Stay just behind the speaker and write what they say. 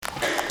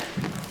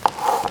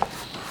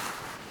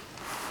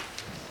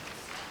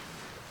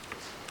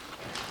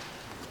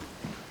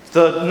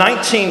The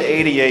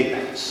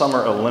 1988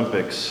 Summer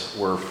Olympics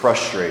were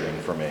frustrating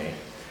for me.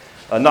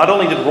 Not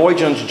only did Roy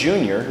Jones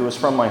Jr., who is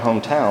from my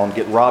hometown,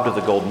 get robbed of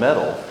the gold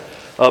medal,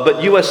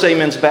 but USA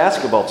men's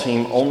basketball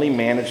team only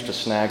managed to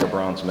snag a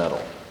bronze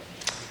medal.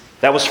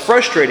 That was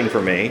frustrating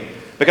for me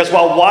because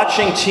while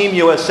watching Team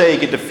USA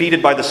get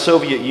defeated by the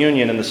Soviet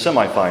Union in the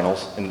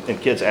semifinals,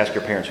 and kids, ask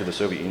your parents who the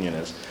Soviet Union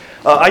is,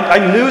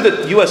 I knew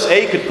that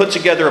USA could put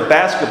together a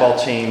basketball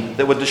team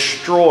that would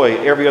destroy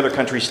every other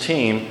country's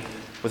team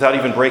without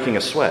even breaking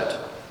a sweat.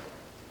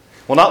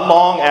 Well, not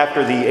long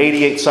after the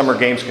 88 Summer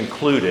Games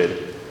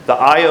concluded, the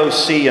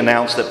IOC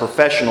announced that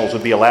professionals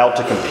would be allowed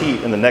to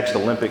compete in the next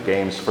Olympic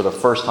Games for the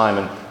first time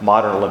in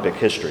modern Olympic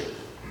history.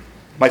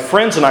 My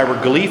friends and I were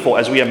gleeful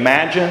as we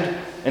imagined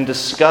and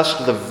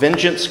discussed the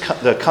vengeance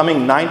the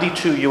coming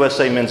 92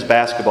 USA men's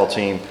basketball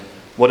team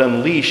would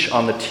unleash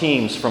on the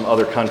teams from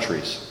other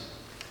countries.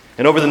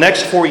 And over the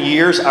next 4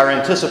 years, our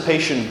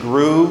anticipation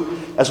grew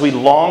as we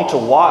longed to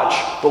watch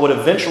what would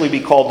eventually be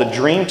called the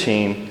Dream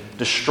Team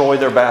destroy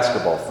their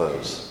basketball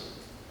foes.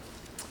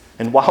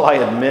 And while I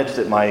admit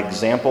that my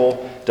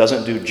example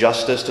doesn't do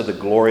justice to the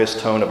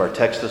glorious tone of our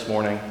text this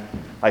morning,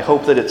 I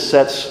hope that it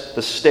sets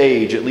the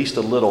stage at least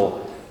a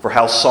little for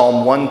how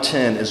Psalm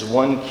 110 is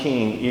one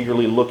king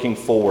eagerly looking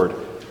forward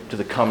to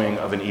the coming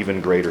of an even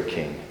greater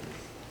king.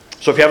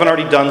 So if you haven't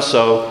already done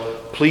so,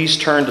 please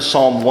turn to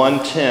Psalm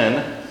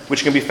 110,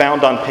 which can be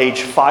found on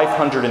page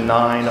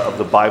 509 of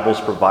the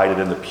Bibles provided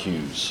in the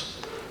pews.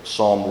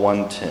 Psalm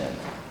 110.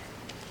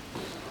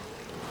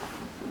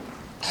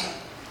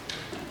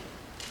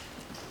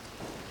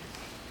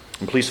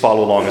 And please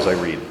follow along as I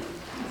read.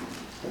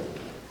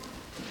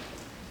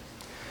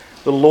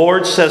 The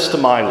Lord says to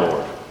my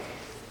Lord,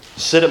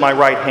 "Sit at my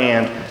right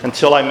hand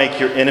until I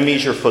make your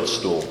enemies your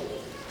footstool."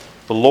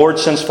 The Lord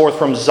sends forth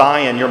from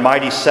Zion your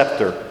mighty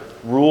scepter.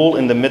 Rule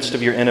in the midst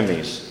of your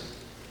enemies.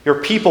 Your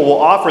people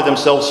will offer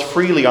themselves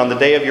freely on the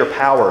day of your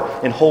power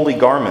in holy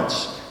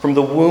garments. From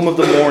the womb of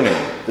the morning,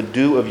 the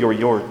dew of your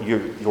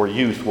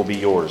youth will be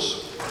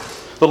yours.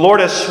 The Lord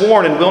has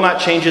sworn and will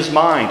not change his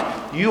mind.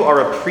 You are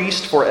a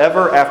priest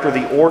forever after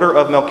the order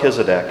of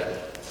Melchizedek.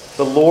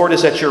 The Lord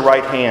is at your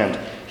right hand.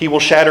 He will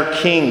shatter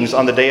kings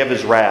on the day of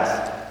his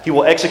wrath. He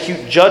will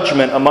execute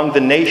judgment among the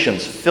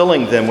nations,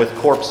 filling them with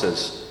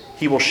corpses.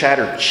 He will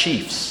shatter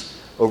chiefs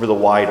over the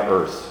wide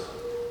earth.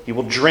 He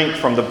will drink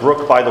from the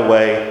brook by the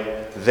way.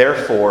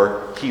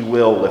 Therefore, he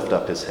will lift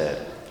up his head.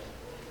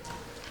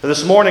 So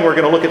this morning, we're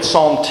going to look at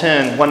Psalm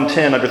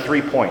 110 under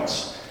 3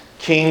 points.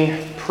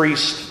 King,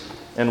 priest,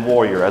 and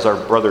warrior, as our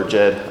brother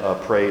Jed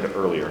prayed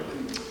earlier.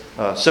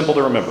 Simple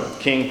to remember,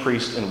 king,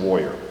 priest, and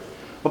warrior.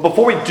 But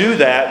before we do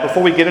that,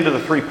 before we get into the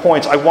 3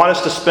 points, I want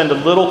us to spend a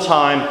little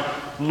time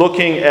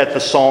looking at the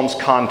Psalm's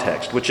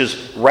context, which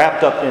is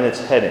wrapped up in its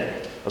heading,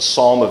 a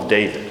Psalm of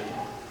David.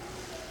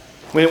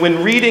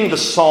 When reading the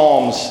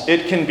Psalms,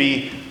 it can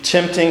be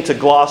tempting to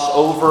gloss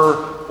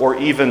over or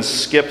even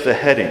skip the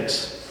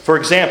headings. For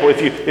example,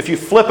 if you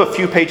flip a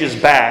few pages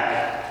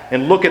back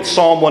and look at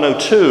Psalm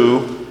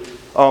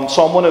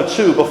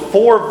 102,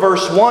 before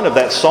verse 1 of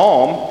that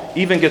psalm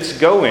even gets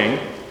going,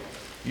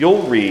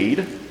 you'll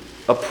read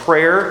a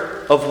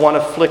prayer of one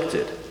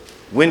afflicted,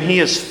 when he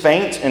is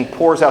faint and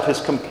pours out his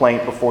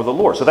complaint before the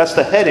Lord. So that's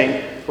the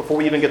heading before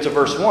we even get to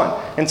verse 1.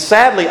 And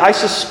sadly, I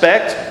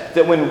suspect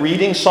that when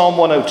reading Psalm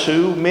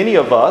 102, many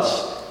of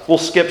us will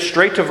skip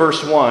straight to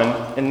verse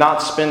 1 and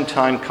not spend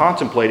time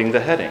contemplating the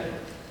heading.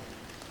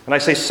 And I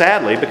say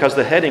sadly because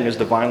the heading is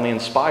divinely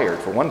inspired,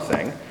 for one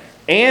thing,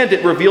 and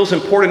it reveals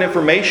important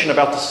information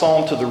about the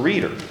psalm to the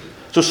reader.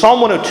 So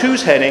Psalm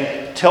 102's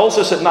heading tells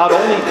us that not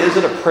only is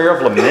it a prayer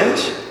of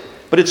lament,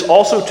 but it's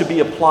also to be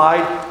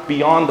applied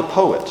beyond the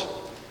poet.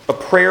 A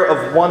prayer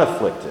of one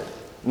afflicted,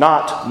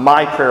 not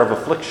my prayer of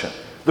affliction.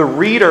 The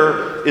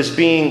reader is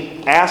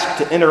being asked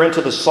to enter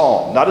into the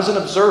psalm, not as an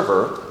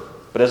observer,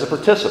 but as a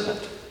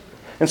participant.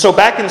 And so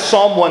back in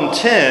Psalm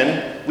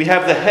 110, we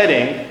have the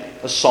heading,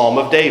 a Psalm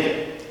of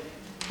David.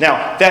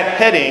 Now, that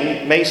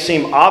heading may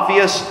seem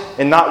obvious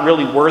and not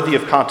really worthy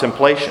of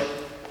contemplation.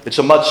 It's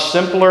a much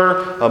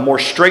simpler, a more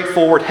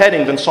straightforward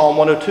heading than Psalm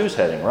 102's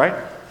heading, right?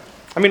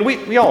 I mean,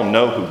 we all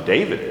know who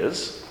David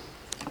is.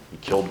 He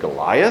killed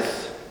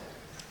Goliath.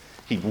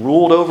 He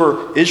ruled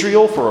over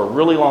Israel for a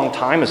really long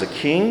time as a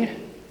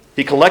king.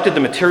 He collected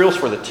the materials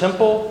for the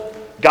temple.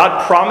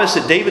 God promised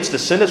that David's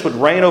descendants would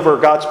reign over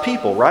God's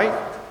people, right?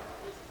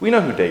 We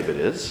know who David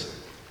is.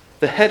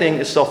 The heading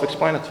is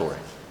self-explanatory.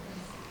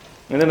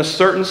 And in a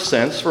certain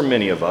sense, for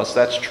many of us,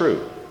 that's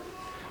true.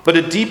 But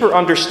a deeper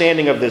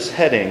understanding of this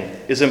heading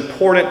is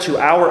important to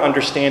our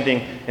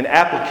understanding and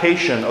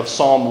application of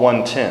Psalm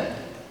 110.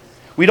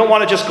 We don't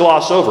want to just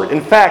gloss over it.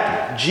 In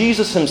fact,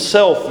 Jesus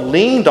himself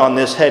leaned on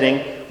this heading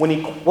when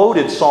he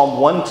quoted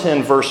Psalm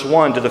 110, verse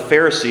 1 to the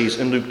Pharisees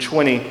in Luke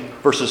 20,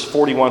 verses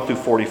 41 through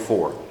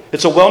 44.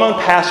 It's a well-known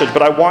passage,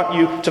 but I want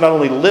you to not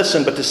only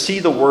listen, but to see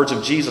the words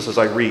of Jesus as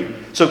I read.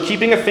 So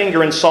keeping a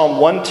finger in Psalm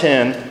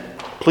 110,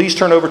 please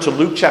turn over to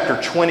Luke chapter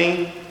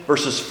 20,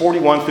 verses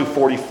 41 through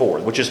 44,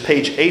 which is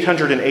page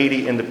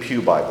 880 in the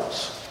Pew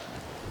Bibles.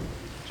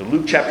 So So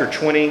Luke chapter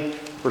 20,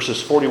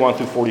 verses 41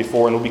 through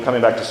 44, and we'll be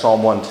coming back to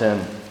Psalm 110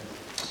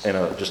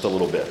 in just a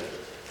little bit.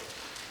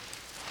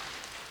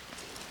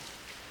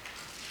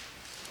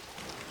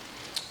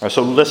 All right,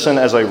 so listen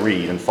as I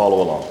read and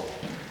follow along.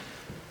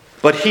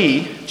 But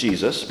he,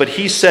 Jesus,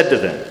 said to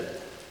them,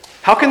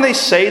 "How can they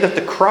say that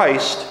the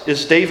Christ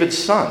is David's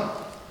son?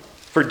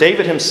 For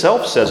David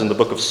himself says in the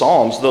book of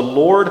Psalms, 'The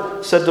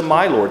Lord said to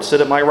my Lord,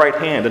 sit at my right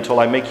hand until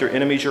I make your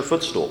enemies your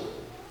footstool.'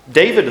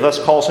 David thus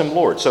calls him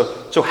Lord.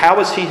 So how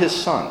is he his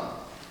son?"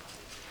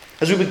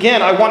 As we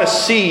begin, I want to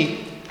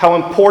see how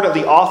important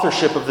the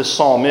authorship of this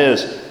psalm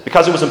is,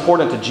 because it was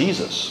important to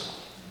Jesus.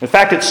 In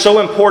fact, it's so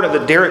important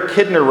that Derek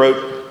Kidner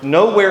wrote,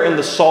 "Nowhere in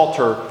the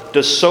Psalter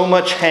does so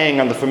much hang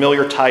on the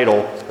familiar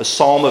title, a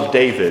Psalm of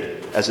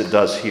David, as it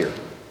does here."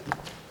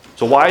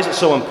 So why is it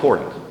so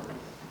important?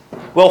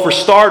 Well, for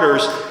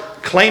starters,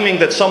 claiming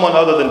that someone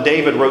other than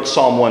David wrote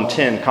Psalm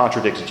 110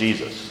 contradicts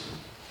Jesus.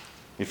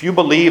 If you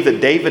believe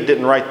that David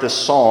didn't write this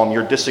psalm,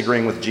 you're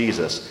disagreeing with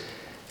Jesus.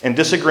 And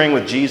disagreeing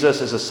with Jesus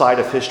is a side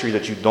of history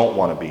that you don't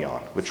want to be on,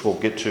 which we'll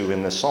get to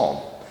in this psalm.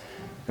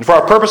 And for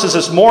our purposes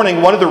this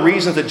morning, one of the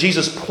reasons that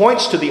Jesus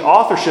points to the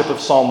authorship of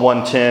Psalm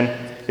 110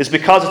 is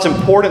because it's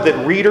important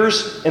that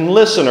readers and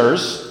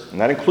listeners, and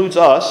that includes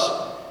us,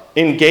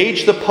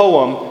 engage the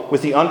poem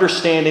with the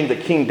understanding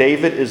that King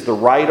David is the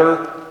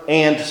writer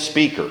and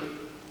speaker.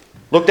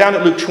 Look down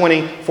at Luke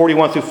 20,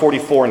 41 through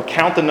 44, and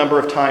count the number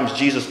of times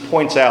Jesus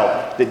points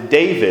out that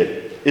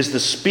David is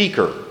the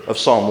speaker of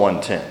Psalm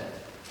 110.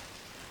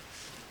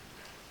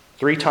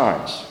 3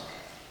 times.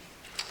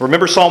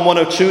 Remember Psalm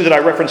 102 that I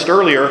referenced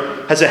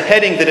earlier has a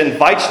heading that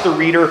invites the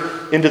reader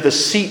into the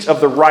seat of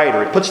the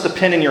writer. It puts the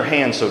pen in your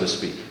hand, so to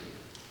speak.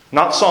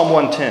 Not Psalm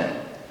 110.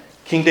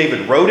 King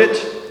David wrote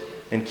it,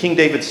 and King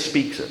David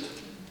speaks it.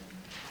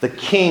 The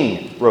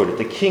king wrote it.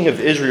 The king of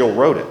Israel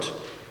wrote it.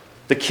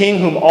 The king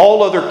whom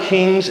all other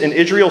kings in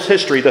Israel's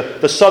history,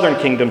 the southern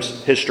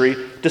kingdom's history,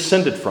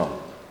 descended from.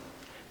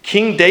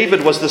 King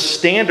David was the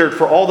standard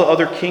for all the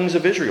other kings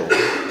of Israel.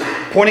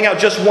 Pointing out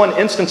just one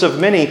instance of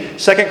many,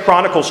 2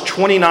 Chronicles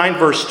 29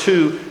 verse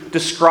 2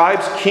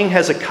 describes King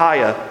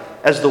Hezekiah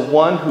as the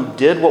one who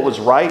did what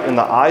was right in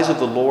the eyes of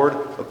the Lord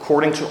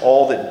according to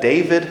all that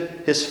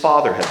David, his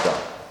father, had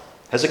done.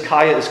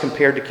 Hezekiah is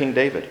compared to King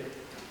David.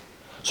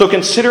 So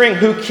considering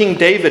who King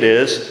David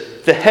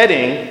is, the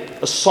heading,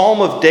 a Psalm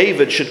of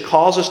David, should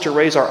cause us to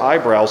raise our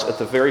eyebrows at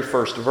the very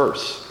first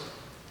verse.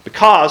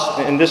 Because,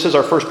 and this is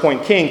our first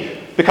point,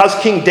 because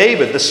King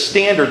David, the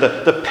standard,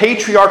 the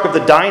patriarch of the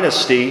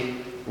dynasty,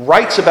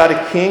 writes about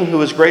a king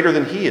who is greater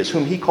than he is,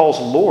 whom he calls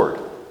Lord.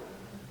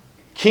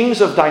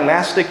 Kings of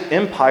dynastic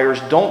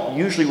empires don't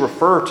usually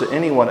refer to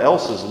anyone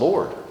else as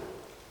Lord.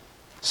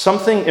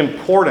 Something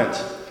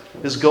important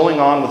is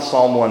going on with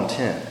Psalm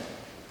 110.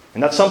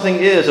 And that something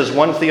is, as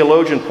one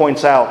theologian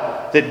points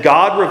out, that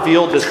God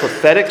revealed this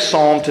prophetic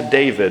psalm to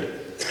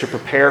David to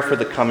prepare for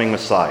the coming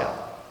Messiah.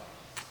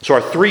 So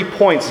our 3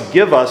 points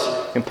give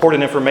us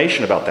important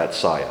information about that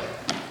Messiah,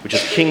 which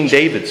is King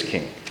David's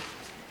king.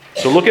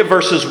 So look at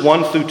verses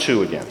 1 through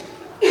 2 again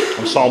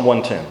in Psalm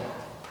 110.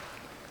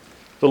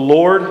 "The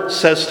Lord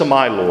says to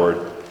my Lord,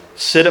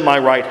 sit at my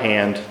right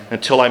hand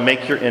until I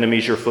make your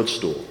enemies your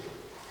footstool.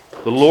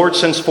 The Lord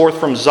sends forth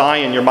from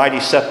Zion your mighty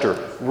scepter,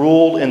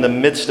 rule in the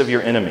midst of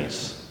your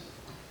enemies."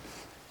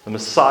 The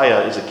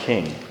Messiah is a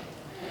king.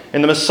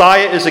 And the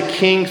Messiah is a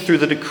king through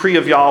the decree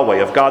of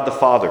Yahweh, of God the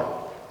Father.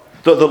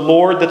 The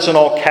Lord that's in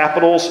all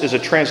capitals is a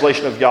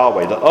translation of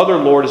Yahweh. The other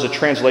Lord is a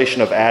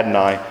translation of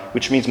Adonai,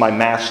 which means my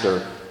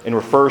master, and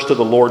refers to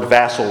the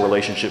Lord-vassal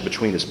relationship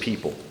between his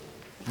people.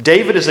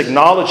 David is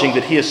acknowledging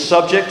that he is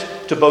subject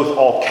to both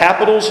all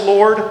capitals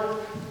Lord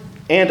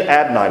and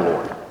Adonai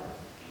Lord.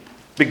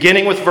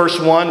 Beginning with verse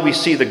 1, we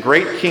see the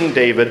great King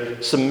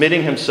David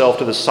submitting himself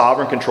to the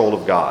sovereign control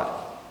of God.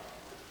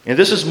 And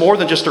this is more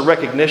than just a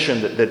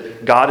recognition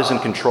that God is in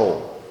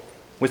control.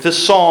 With this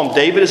psalm,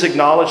 David is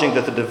acknowledging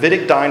that the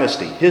Davidic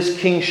dynasty, his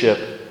kingship,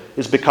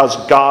 is because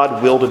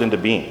God willed it into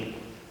being.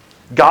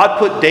 God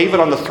put David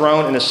on the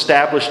throne and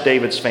established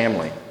David's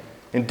family.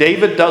 And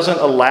David doesn't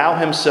allow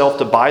himself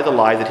to buy the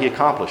lie that he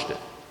accomplished it.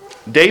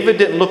 David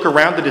didn't look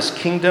around at his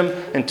kingdom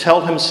and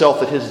tell himself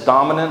that his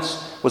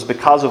dominance was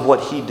because of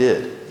what he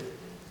did.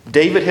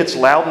 David hits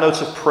loud notes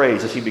of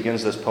praise as he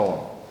begins this poem.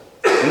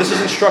 And this is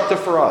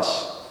instructive for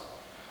us.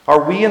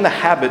 Are we in the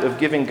habit of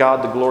giving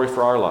God the glory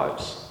for our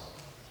lives?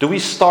 Do we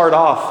start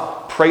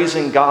off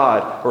praising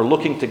God or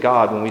looking to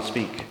God when we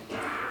speak?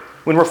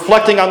 When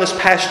reflecting on this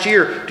past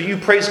year, do you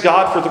praise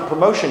God for the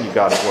promotion you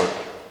got at work?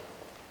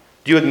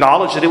 Do you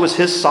acknowledge that it was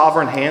His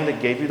sovereign hand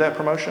that gave you that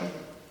promotion?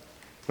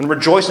 When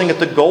rejoicing at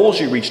the goals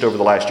you reached over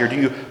the last year, do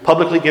you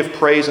publicly give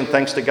praise and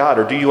thanks to God,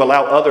 or do you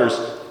allow others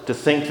to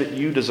think that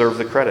you deserve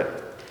the credit?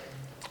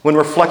 When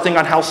reflecting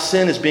on how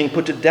sin is being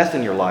put to death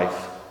in your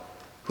life,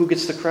 who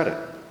gets the credit?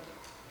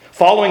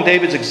 Following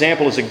David's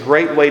example is a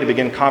great way to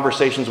begin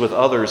conversations with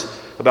others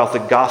about the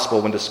gospel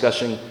when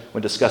discussing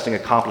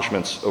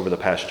accomplishments over the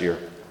past year.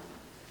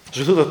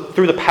 So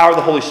through the power of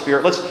the Holy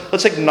Spirit,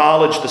 let's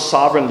acknowledge the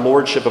sovereign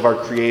lordship of our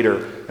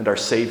Creator and our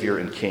Savior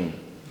and King.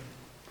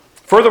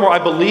 Furthermore, I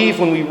believe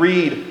when we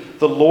read,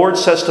 "The Lord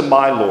says to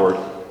my Lord,"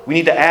 we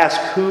need to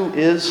ask, who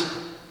is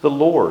the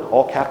Lord?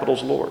 All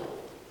capitals Lord.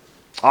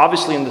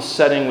 Obviously, in the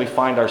setting we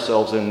find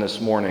ourselves in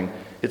this morning,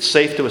 it's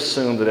safe to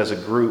assume that as a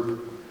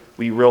group,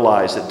 we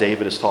realize that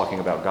David is talking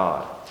about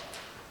God.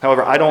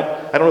 However, I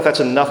don't know if that's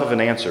enough of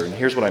an answer, and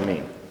here's what I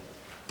mean.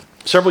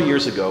 Several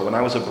years ago, when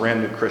I was a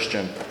brand new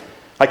Christian,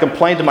 I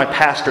complained to my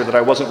pastor that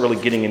I wasn't really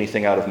getting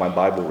anything out of my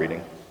Bible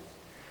reading.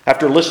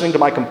 After listening to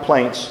my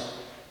complaints,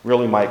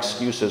 really my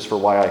excuses for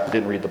why I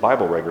didn't read the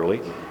Bible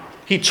regularly,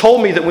 he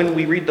told me that when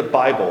we read the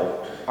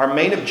Bible, our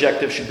main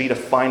objective should be to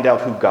find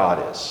out who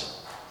God is,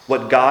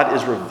 what God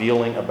is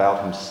revealing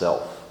about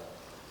himself.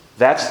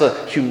 That's the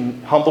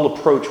humble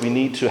approach we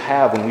need to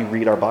have when we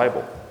read our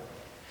Bible.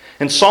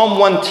 And Psalm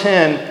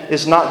 110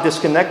 is not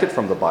disconnected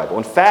from the Bible.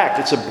 In fact,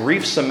 it's a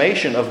brief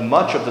summation of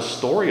much of the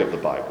story of the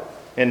Bible.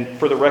 And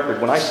for the record,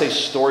 when I say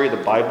story of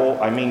the Bible,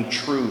 I mean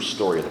true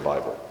story of the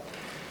Bible.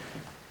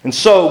 And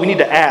so we need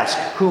to ask,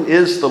 who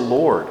is the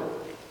Lord?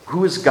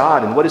 Who is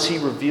God, and what is he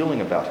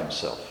revealing about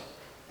himself?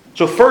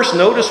 So first,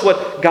 notice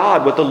what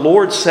the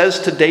Lord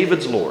says to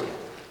David's Lord.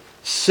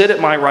 Sit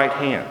at my right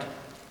hand.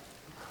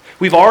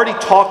 We've already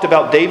talked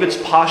about David's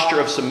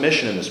posture of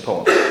submission in this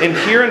poem. And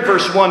here in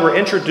verse 1, we're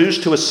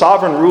introduced to a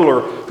sovereign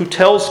ruler who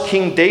tells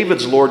King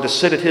David's Lord to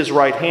sit at his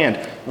right hand,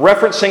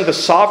 referencing the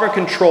sovereign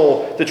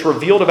control that's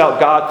revealed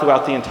about God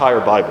throughout the entire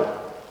Bible.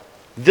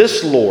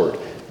 This Lord,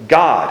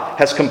 God,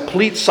 has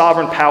complete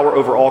sovereign power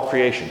over all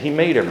creation. He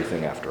made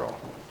everything after all.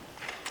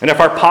 And if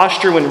our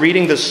posture when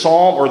reading this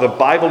psalm or the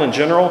Bible in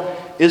general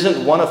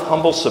isn't one of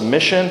humble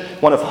submission,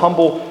 one of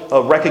humble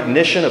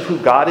recognition of who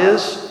God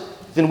is,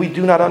 then we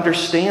do not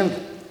understand,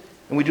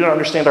 and we do not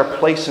understand our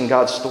place in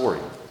God's story.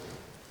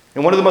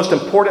 And one of the most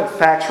important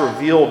facts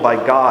revealed by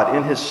God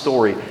in his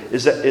story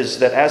is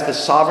that as the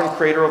sovereign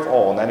creator of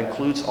all, and that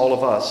includes all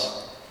of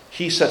us,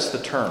 he sets the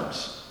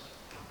terms.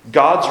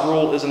 God's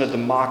rule isn't a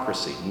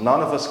democracy.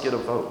 None of us get a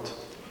vote.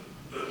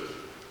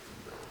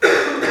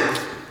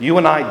 You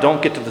and I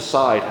don't get to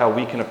decide how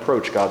we can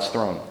approach God's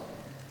throne.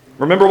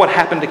 Remember what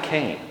happened to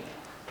Cain.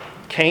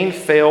 Cain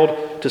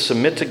failed to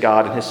submit to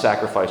God, and his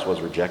sacrifice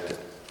was rejected.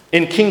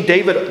 In King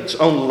David's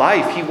own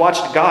life, he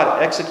watched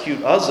God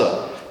execute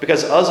Uzzah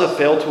because Uzzah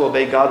failed to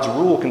obey God's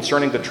rule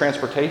concerning the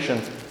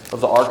transportation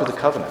of the Ark of the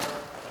Covenant.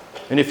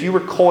 And if you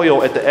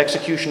recoil at the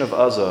execution of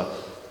Uzzah,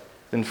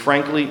 then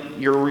frankly,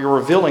 you're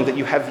revealing that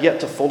you have yet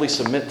to fully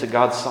submit to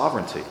God's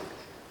sovereignty.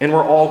 And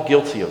we're all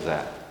guilty of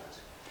that.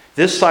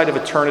 This side of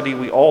eternity,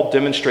 we all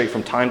demonstrate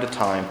from time to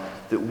time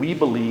that we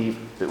believe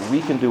that we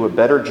can do a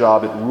better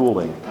job at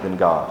ruling than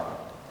God.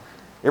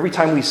 Every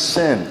time we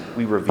sin,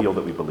 we reveal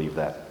that we believe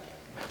that.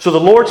 So the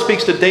Lord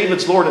speaks to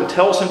David's Lord and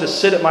tells him to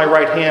sit at my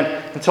right hand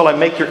until I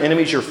make your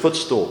enemies your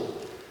footstool.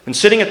 And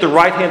sitting at the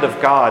right hand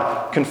of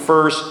God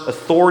confers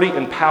authority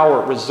and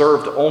power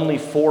reserved only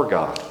for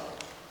God.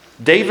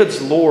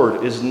 David's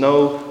Lord is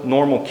no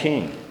normal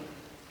king.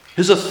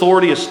 His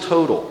authority is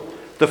total.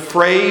 The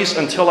phrase,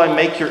 "until I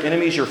make your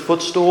enemies your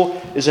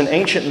footstool," is an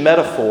ancient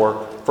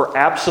metaphor for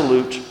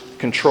absolute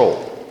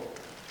control.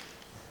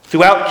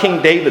 Throughout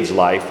King David's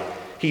life,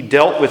 he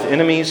dealt with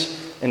enemies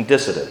and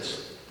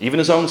dissidents, even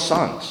his own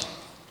sons.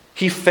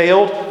 He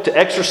failed to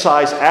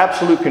exercise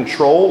absolute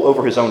control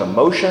over his own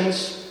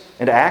emotions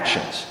and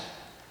actions.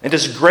 And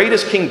as great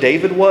as King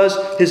David was,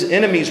 his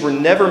enemies were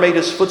never made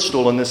his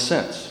footstool in this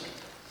sense.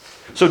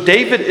 So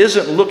David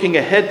isn't looking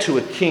ahead to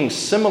a king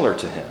similar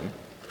to him.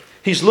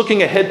 He's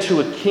looking ahead to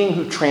a king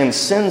who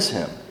transcends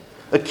him,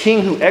 a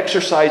king who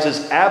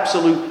exercises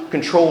absolute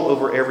control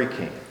over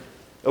everything,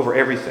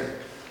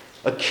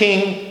 a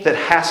king that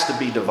has to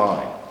be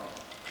divine.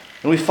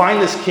 And we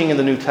find this king in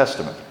the New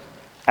Testament.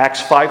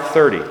 Acts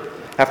 5:30.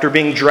 After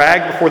being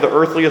dragged before the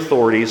earthly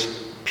authorities,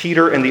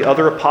 Peter and the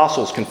other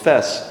apostles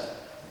confess,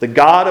 "The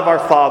God of our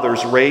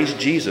fathers raised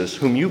Jesus,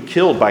 whom you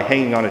killed by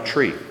hanging on a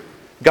tree.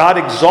 God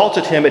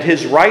exalted him at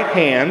his right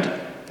hand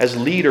as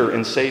leader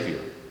and savior."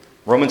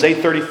 Romans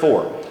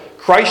 8:34.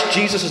 Christ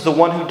Jesus is the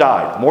one who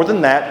died, more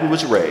than that, who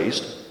was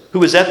raised,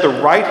 who is at the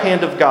right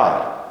hand of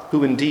God,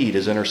 who indeed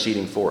is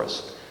interceding for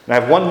us. And I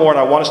have one more, and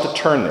I want us to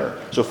turn there.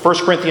 So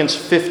 1 Corinthians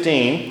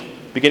 15,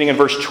 beginning in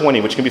verse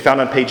 20, which can be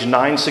found on page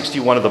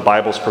 961 of the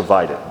Bibles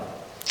provided.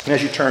 And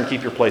as you turn,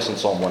 keep your place in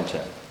Psalm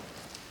 110.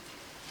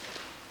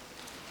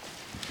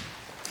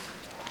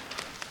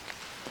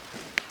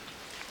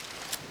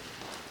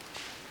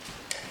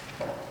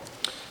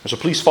 So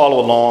please follow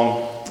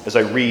along as I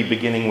read,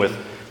 beginning with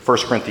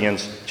 1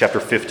 Corinthians chapter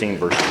 15,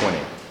 verse 20.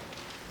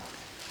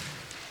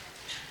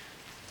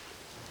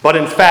 But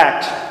in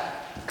fact,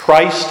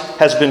 Christ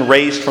has been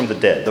raised from the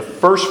dead, the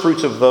first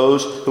fruits of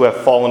those who have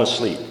fallen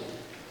asleep.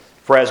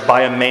 For as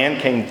by a man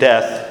came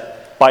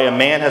death, by a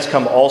man has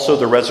come also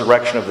the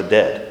resurrection of the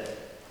dead.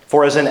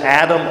 For as in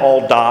Adam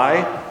all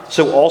die,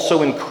 so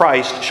also in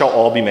Christ shall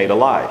all be made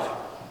alive,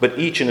 but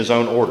each in his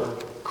own order.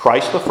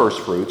 Christ the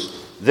firstfruits,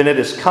 then it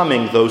is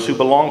coming those who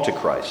belong to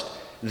Christ.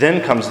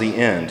 Then comes the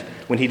end,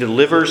 when he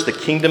delivers the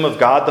kingdom of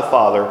God the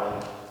Father,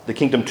 the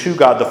kingdom to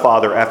God the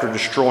Father, after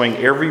destroying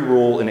every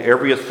rule and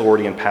every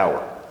authority and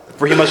power.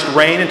 for he must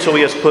reign until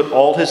he has put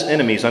all his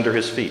enemies under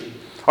his feet.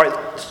 All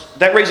right,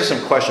 that raises some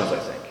questions, I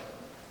think.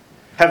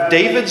 Have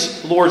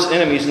David's Lord's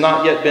enemies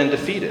not yet been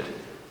defeated?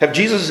 Have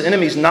Jesus'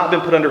 enemies not been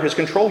put under his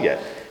control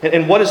yet?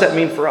 And what does that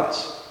mean for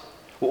us?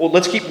 Well,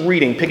 let's keep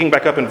reading, picking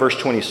back up in verse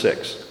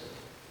 26.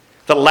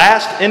 The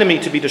last enemy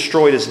to be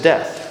destroyed is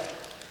death.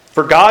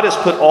 For God has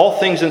put all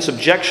things in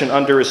subjection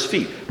under his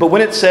feet. But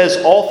when it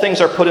says all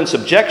things are put in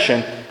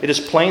subjection, it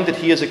is plain that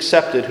he is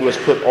accepted who has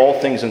put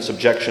all things in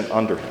subjection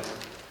under him.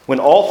 When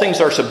all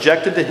things are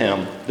subjected to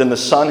him, then the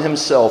Son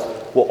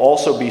himself will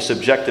also be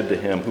subjected to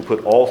him who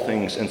put all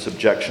things in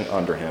subjection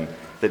under him,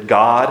 that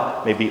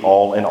God may be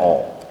all in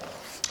all.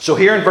 So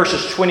here in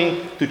verses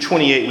 20 through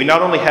 28, we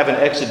not only have an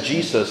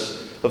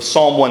exegesis of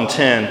Psalm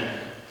 110,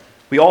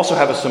 we also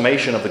have a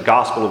summation of the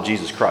gospel of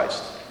Jesus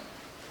Christ.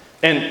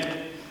 And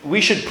we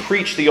should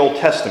preach the Old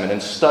Testament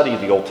and study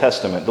the Old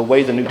Testament the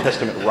way the New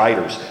Testament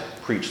writers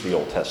preach the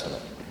Old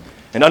Testament.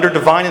 And under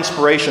divine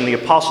inspiration, the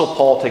Apostle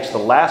Paul takes the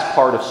last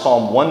part of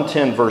Psalm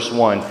 110, verse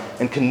 1,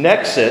 and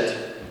connects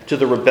it to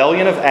the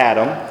rebellion of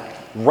Adam,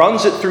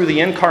 runs it through the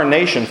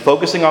incarnation,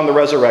 focusing on the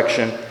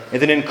resurrection, and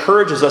then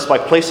encourages us by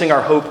placing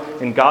our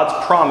hope in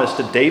God's promise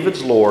to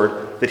David's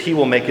Lord that he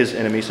will make his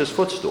enemies his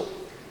footstool.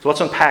 So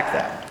let's unpack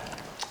that.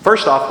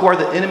 First off, who are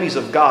the enemies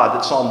of God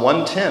that Psalm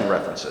 110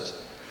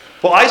 references?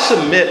 Well, I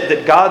submit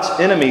that God's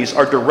enemies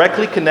are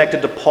directly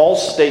connected to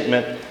Paul's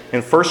statement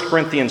in 1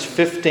 Corinthians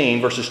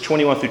 15, verses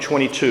 21 through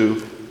 22,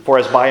 for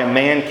as by a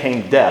man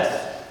came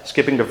death.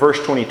 Skipping to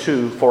verse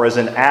 22, for as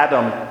in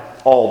Adam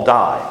all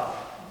die.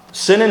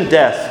 Sin and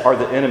death are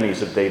the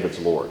enemies of David's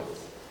Lord.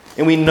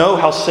 And we know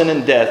how sin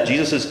and death,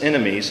 Jesus'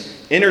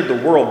 enemies, entered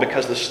the world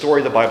because the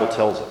story the Bible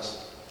tells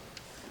us.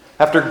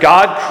 After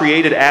God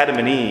created Adam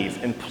and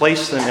Eve and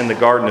placed them in the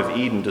Garden of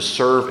Eden to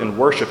serve and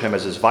worship him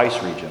as his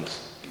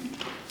vice-regents,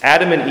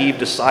 Adam and Eve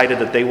decided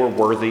that they were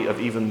worthy of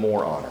even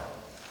more honor.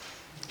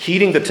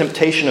 Heeding the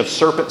temptation of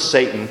serpent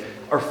Satan,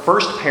 our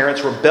first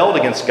parents rebelled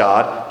against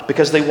God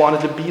because they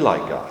wanted to be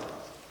like God.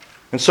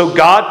 And so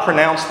God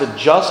pronounced the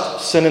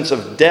just sentence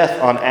of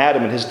death on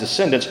Adam and his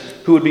descendants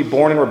who would be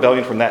born in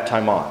rebellion from that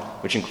time on,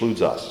 which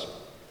includes us.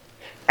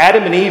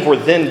 Adam and Eve were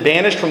then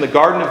banished from the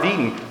Garden of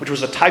Eden, which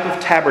was a type of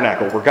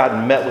tabernacle where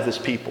God met with his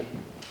people.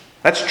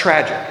 That's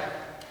tragic.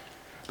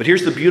 But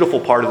here's the beautiful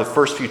part of the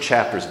first few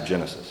chapters of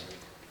Genesis.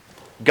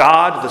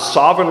 God, the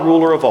sovereign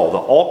ruler of all, the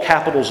all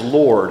capitals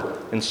Lord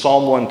in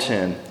Psalm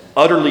 110,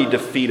 utterly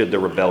defeated the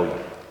rebellion.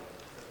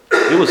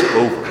 It was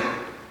over.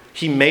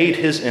 He made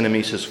his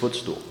enemies his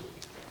footstool.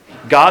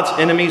 God's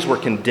enemies were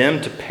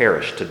condemned to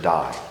perish, to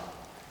die.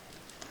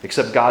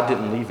 Except God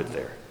didn't leave it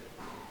there.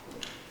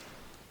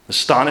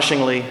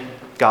 Astonishingly,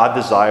 God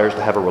desires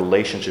to have a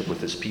relationship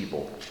with his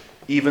people,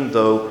 even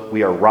though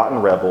we are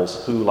rotten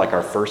rebels who, like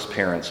our first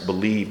parents,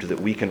 believed that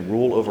we can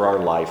rule over our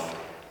life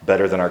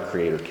better than our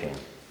Creator can.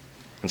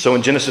 And so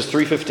in Genesis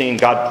 3:15,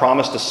 God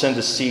promised to send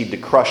a seed to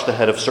crush the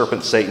head of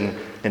serpent Satan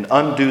and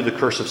undo the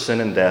curse of sin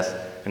and death,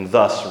 and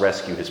thus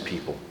rescue his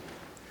people.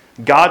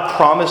 God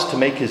promised to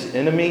make his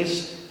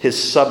enemies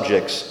his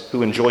subjects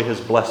who enjoy his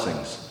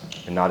blessings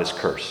and not his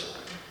curse.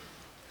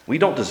 We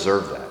don't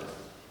deserve that.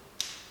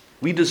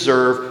 We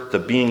deserve the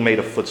being made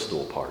a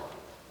footstool part.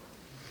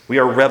 We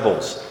are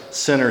rebels,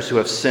 sinners who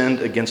have sinned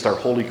against our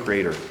holy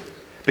Creator.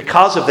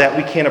 Because of that,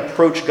 we can't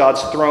approach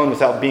God's throne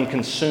without being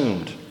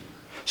consumed.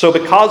 So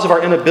because of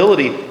our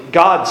inability,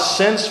 God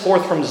sends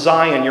forth from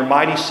Zion your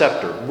mighty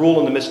scepter, rule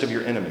in the midst of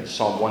your enemies.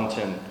 Psalm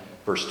 110,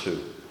 verse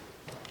 2.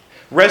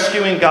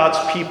 Rescuing God's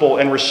people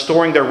and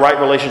restoring their right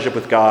relationship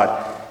with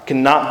God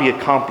cannot be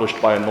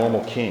accomplished by a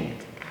normal king.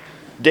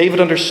 David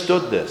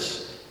understood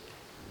this.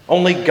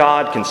 Only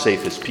God can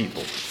save his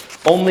people.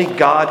 Only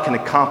God can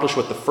accomplish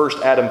what the first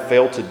Adam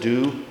failed to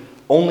do.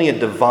 Only a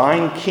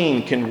divine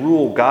king can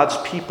rule God's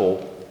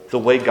people the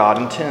way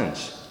God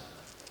intends.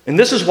 And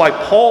this is why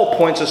Paul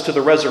points us to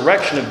the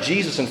resurrection of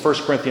Jesus in 1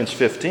 Corinthians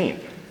 15.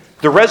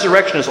 The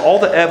resurrection is all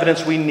the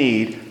evidence we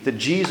need that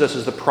Jesus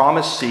is the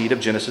promised seed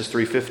of Genesis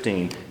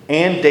 3:15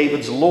 and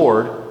David's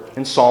Lord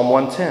in Psalm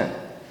 110.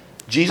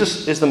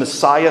 Jesus is the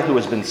Messiah who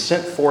has been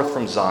sent forth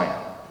from Zion.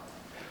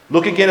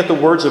 Look again at the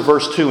words of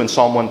verse 2 in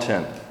Psalm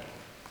 110.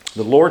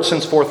 The Lord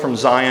sends forth from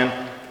Zion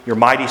your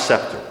mighty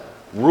scepter.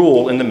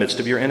 Rule in the midst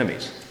of your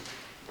enemies.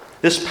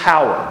 This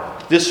power,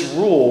 this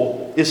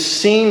rule is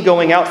seen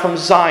going out from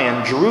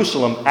Zion,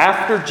 Jerusalem,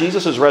 after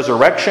Jesus'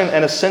 resurrection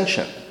and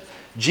ascension.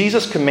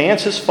 Jesus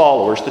commands his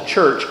followers, the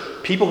church,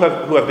 people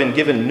who have been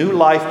given new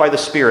life by the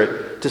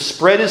Spirit, to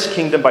spread his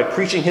kingdom by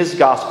preaching his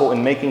gospel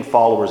and making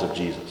followers of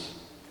Jesus.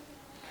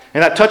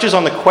 And that touches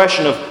on the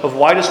question of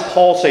why does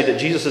Paul say that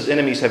Jesus'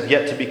 enemies have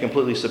yet to be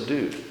completely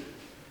subdued?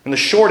 And the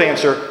short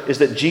answer is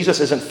that Jesus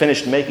isn't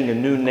finished making a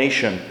new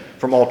nation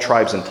from all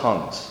tribes and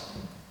tongues.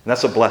 And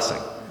that's a blessing.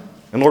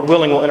 And Lord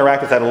willing, we'll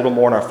interact with that a little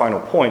more in our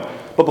final point.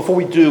 But before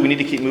we do, we need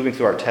to keep moving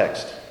through our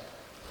text.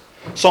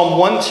 Psalm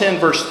 110,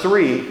 verse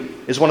 3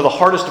 is one of the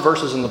hardest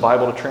verses in the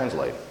Bible to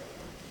translate.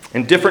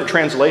 And different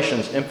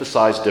translations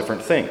emphasize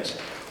different things.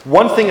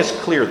 One thing is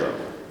clear, though.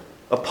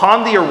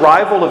 Upon the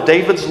arrival of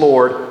David's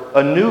Lord,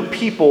 a new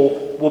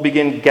people will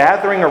begin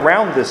gathering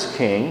around this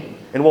king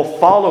and will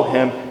follow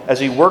him as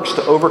he works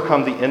to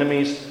overcome the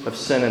enemies of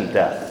sin and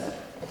death.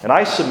 And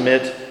I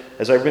submit,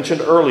 as I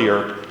mentioned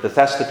earlier, that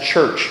that's the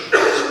church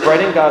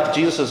spreading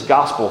Jesus'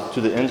 gospel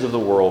to the ends of the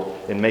world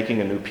and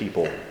making a new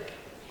people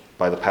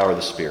by the power of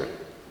the Spirit.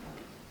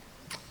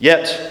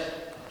 Yet,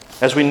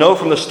 as we know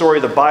from the story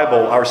of the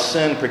Bible, our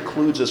sin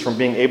precludes us from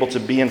being able to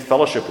be in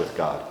fellowship with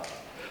God.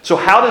 So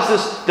how does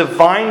this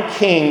divine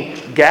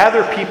king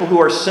gather people who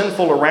are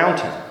sinful around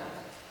him?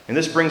 And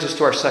this brings us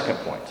to our second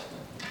point.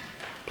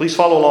 Please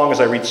follow along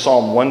as I read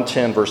Psalm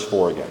 110, verse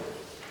 4 again.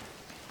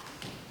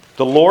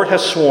 The Lord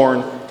has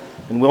sworn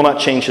and will not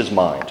change his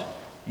mind.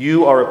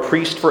 You are a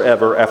priest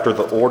forever after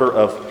the order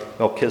of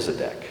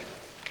Melchizedek.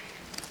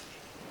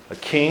 A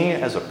king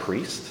as a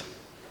priest?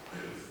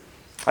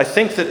 I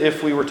think that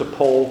if we were to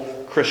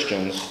poll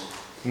Christians,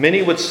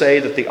 many would say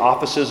that the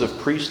offices of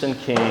priest and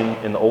king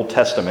in the Old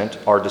Testament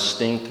are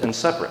distinct and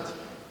separate.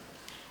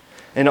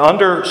 And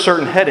under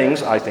certain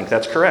headings, I think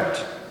that's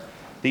correct.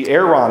 The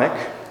Aaronic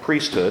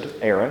priesthood,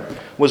 Aaron,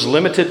 was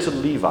limited to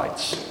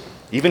Levites.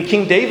 Even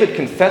King David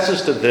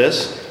confesses to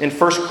this in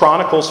 1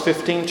 Chronicles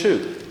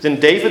 15:2. Then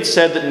David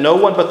said that no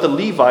one but the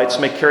Levites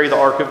may carry the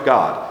ark of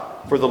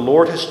God, for the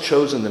Lord has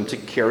chosen them to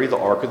carry the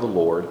ark of the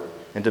Lord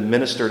and to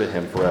minister to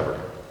him forever.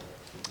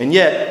 And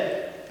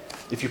yet,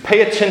 if you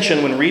pay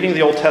attention when reading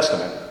the Old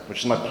Testament, which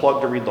is my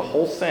plug to read the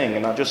whole thing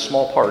and not just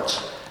small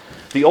parts,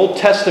 the Old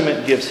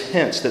Testament gives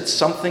hints that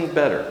something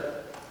better,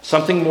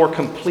 something more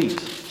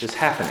complete is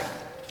happening.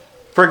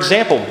 For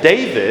example,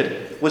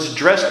 David was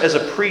dressed as a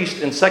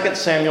priest in 2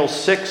 Samuel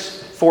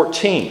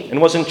 6:14 and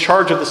was in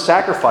charge of the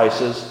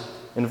sacrifices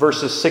in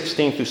verses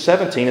 16 through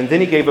 17, and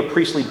then he gave a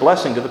priestly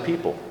blessing to the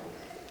people.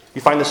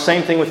 You find the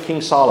same thing with King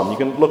Solomon. You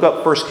can look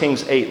up 1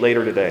 Kings 8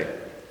 later today.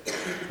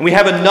 And we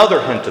have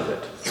another hint of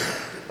it,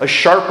 a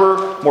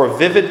sharper, more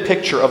vivid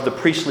picture of the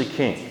priestly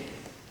king,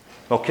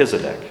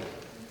 Melchizedek.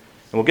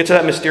 And we'll get to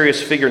that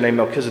mysterious figure named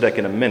Melchizedek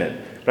in a minute,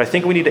 but I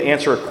think we need to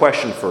answer a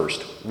question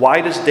first.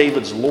 Why does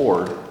David's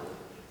Lord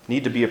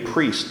need to be a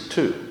priest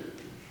too?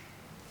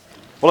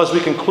 Well, as we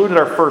concluded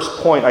our first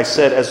point, I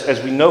said,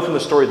 as we know from the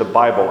story of the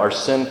Bible, our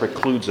sin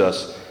precludes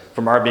us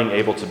from our being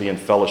able to be in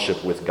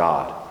fellowship with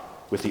God,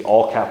 with the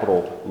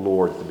all-capital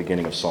Lord at the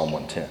beginning of Psalm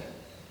 110.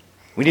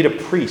 We need a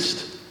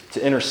priest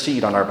to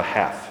intercede on our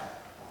behalf.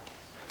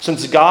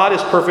 Since God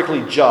is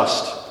perfectly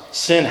just,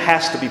 sin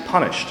has to be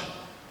punished.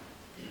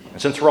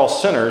 And since we're all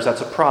sinners, that's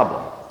a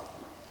problem.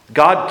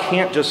 God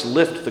can't just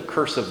lift the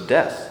curse of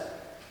death.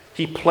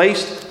 He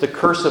placed the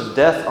curse of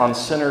death on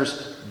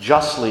sinners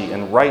justly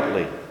and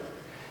rightly.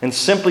 And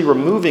simply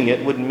removing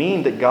it would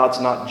mean that God's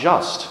not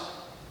just.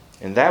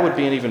 And that would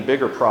be an even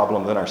bigger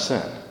problem than our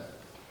sin.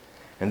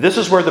 And this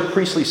is where the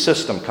priestly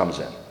system comes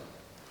in.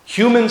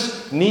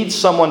 Humans need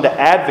someone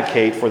to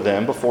advocate for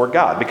them before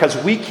God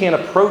because we can't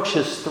approach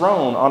his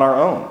throne on our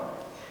own.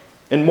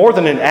 And more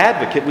than an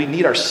advocate, we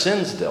need our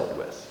sins dealt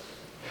with.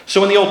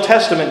 So in the Old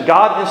Testament,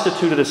 God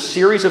instituted a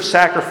series of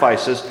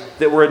sacrifices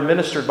that were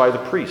administered by the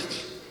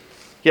priests.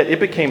 Yet it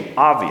became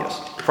obvious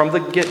from the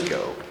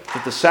get-go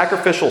that the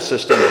sacrificial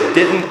system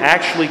didn't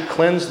actually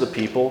cleanse the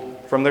people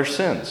from their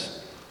sins.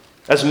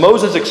 As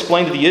Moses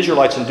explained to the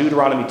Israelites in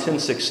Deuteronomy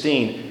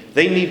 10:16,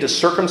 they need to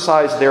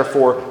circumcise,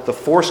 therefore, the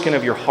foreskin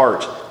of your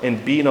heart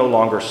and be no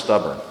longer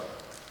stubborn.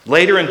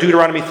 Later in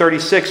Deuteronomy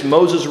 36,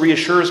 Moses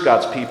reassures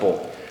God's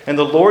people, and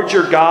the Lord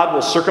your God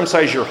will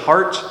circumcise your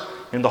heart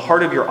and the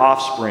heart of your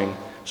offspring,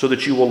 so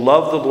that you will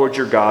love the Lord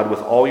your God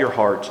with all your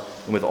heart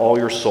and with all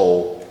your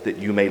soul, that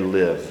you may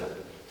live.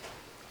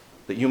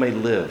 That you may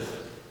live.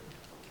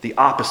 The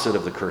opposite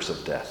of the curse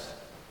of death.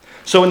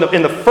 So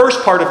in the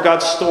first part of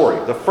God's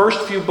story, the first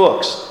few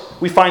books,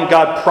 we find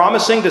God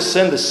promising to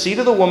send the seed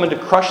of the woman to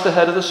crush the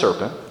head of the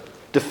serpent,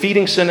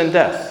 defeating sin and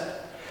death.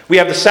 We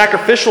have the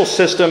sacrificial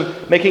system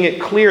making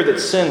it clear that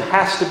sin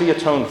has to be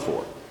atoned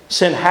for.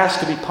 Sin has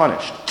to be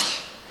punished.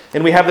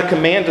 And we have the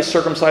command to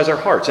circumcise our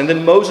hearts. And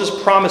then Moses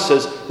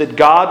promises that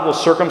God will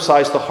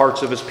circumcise the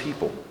hearts of his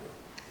people.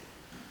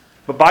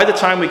 But by the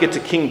time we get to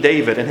King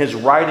David and his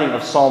writing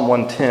of Psalm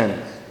 110,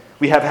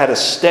 we have had a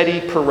steady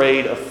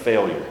parade of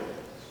failure.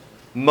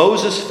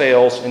 Moses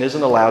fails and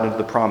isn't allowed into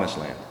the promised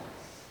land.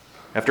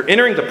 After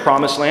entering the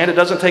promised land, it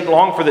doesn't take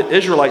long for the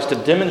Israelites to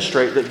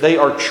demonstrate that they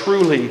are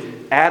truly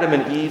Adam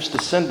and Eve's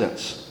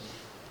descendants.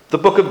 The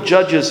book of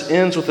Judges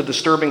ends with a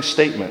disturbing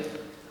statement.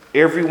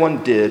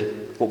 Everyone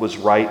did what was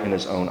right in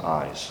his own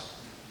eyes.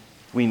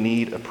 We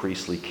need a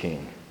priestly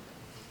king.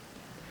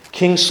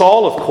 King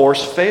Saul, of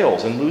course,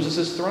 fails and loses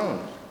his throne.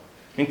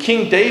 And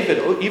King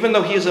David, even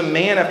though he is a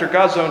man after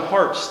God's own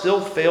heart, still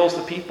fails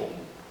the people.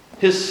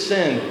 His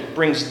sin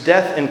brings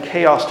death and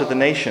chaos to the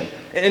nation.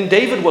 And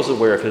David was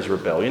aware of his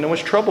rebellion and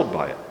was troubled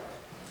by it.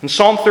 In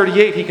Psalm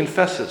 38, he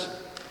confesses,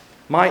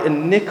 "My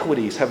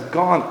iniquities have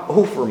gone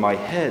over my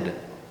head.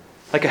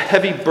 Like a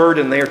heavy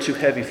burden, they are too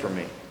heavy for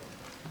me.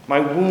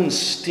 My wounds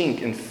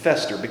stink and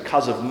fester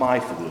because of my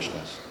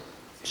foolishness."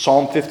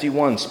 Psalm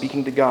 51,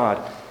 speaking to God,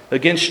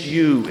 "Against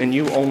you and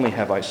you only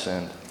have I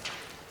sinned."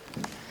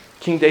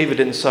 King David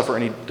didn't suffer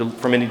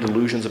from any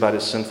delusions about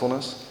his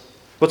sinfulness.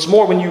 What's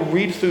more, when you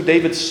read through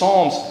David's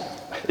Psalms,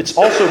 it's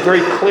also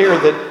very clear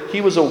that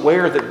he was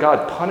aware that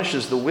God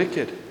punishes the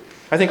wicked.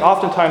 I think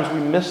oftentimes we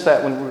miss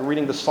that when we're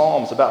reading the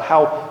Psalms about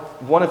how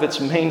one of its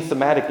main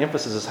thematic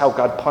emphasis is how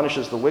God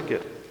punishes the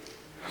wicked.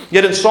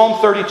 Yet in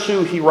Psalm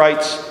 32 he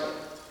writes,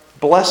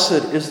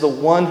 "Blessed is the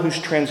one whose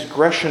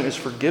transgression is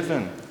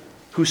forgiven,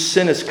 whose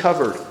sin is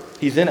covered."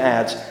 He then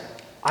adds,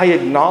 "I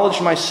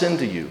acknowledged my sin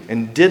to you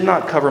and did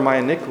not cover my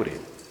iniquity.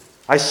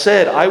 I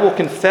said, I will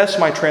confess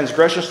my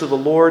transgressions to the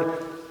Lord,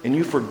 and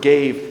you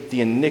forgave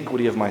the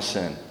iniquity of my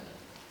sin."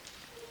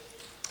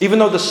 Even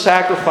though the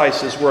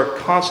sacrifices were a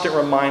constant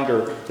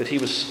reminder that he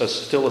was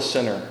still a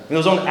sinner, and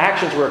those own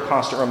actions were a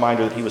constant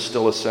reminder that he was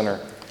still a sinner,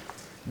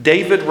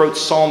 David wrote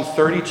Psalm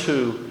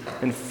 32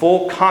 in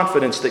full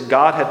confidence that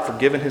God had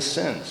forgiven his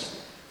sins.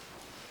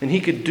 And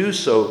he could do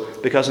so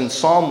because in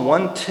Psalm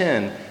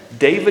 110,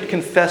 David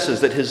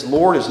confesses that his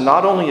Lord is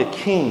not only a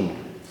king,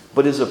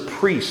 but is a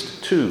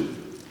priest too.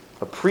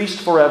 A priest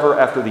forever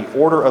after the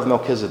order of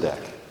Melchizedek.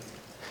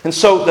 And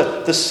so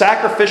the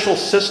sacrificial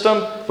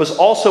system was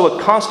also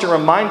a constant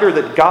reminder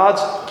that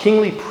God's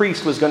kingly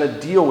priest was going to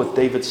deal with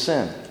David's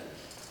sin.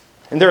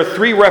 And there are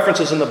 3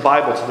 references in the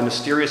Bible to the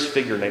mysterious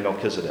figure named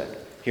Melchizedek.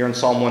 Here in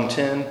Psalm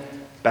 110,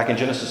 back in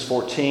Genesis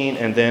 14,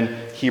 and then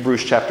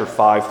Hebrews chapter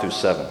 5 through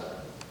 7.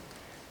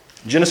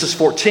 Genesis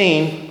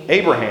 14,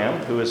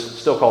 Abraham, who is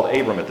still called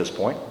Abram at this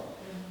point,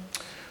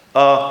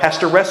 has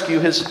to rescue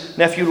his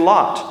nephew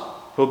Lot,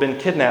 who had been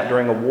kidnapped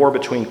during a war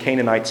between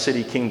Canaanite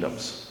city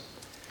kingdoms.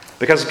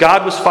 Because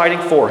God was fighting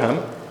for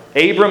him,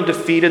 Abram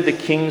defeated the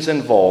kings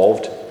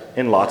involved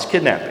in Lot's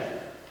kidnapping.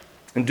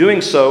 In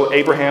doing so,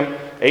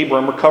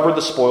 Abram recovered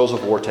the spoils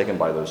of war taken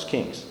by those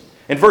kings.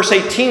 And verse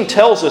 18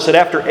 tells us that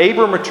after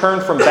Abram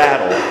returned from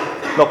battle,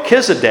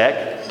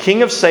 Melchizedek,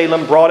 king of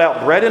Salem, brought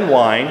out bread and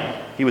wine.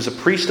 He was a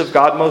priest of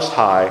God Most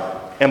High,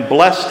 and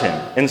blessed him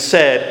and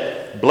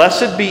said,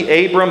 "Blessed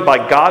be Abram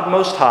by God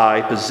Most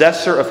High,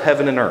 possessor of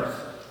heaven and earth.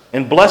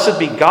 And blessed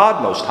be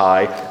God Most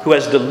High, who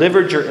has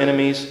delivered your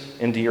enemies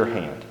into your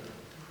hand."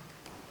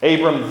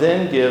 Abram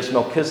then gives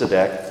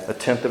Melchizedek a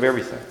tenth of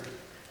everything.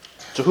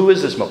 So who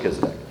is this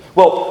Melchizedek?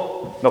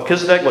 Well,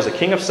 Melchizedek was a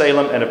king of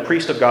Salem and a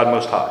priest of God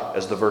Most High,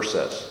 as the verse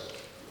says.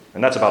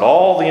 And that's about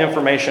all the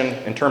information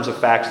in terms of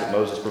facts that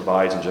Moses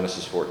provides in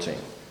Genesis 14.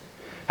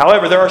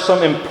 However, there are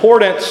some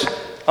important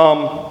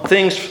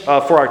things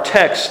for our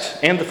text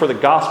and for the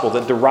gospel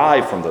that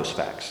derive from those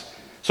facts.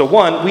 So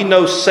one, we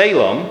know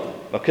Salem,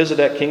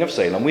 Melchizedek, king of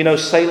Salem. We know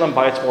Salem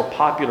by its more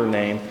popular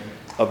name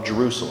of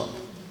Jerusalem.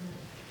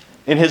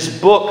 In his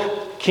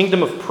book,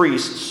 Kingdom of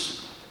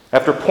Priests,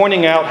 after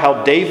pointing out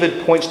how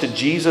David points to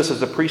Jesus as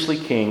the priestly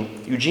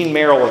king, Eugene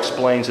Merrill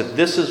explains that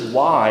this is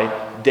why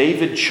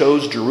David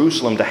chose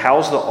Jerusalem to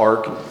house the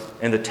ark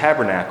and the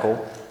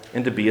tabernacle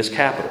and to be his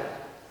capital.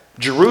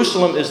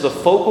 Jerusalem is the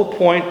focal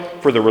point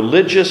for the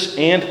religious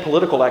and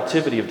political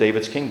activity of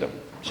David's kingdom.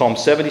 Psalm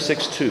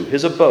 76:2,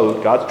 his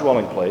abode, God's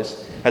dwelling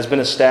place, has been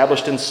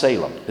established in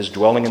Salem, his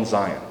dwelling in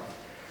Zion.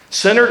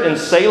 Centered in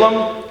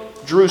Salem,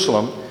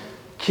 Jerusalem,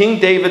 King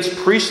David's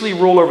priestly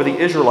rule over the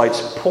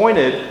Israelites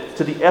pointed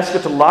to the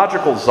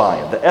eschatological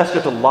Zion, the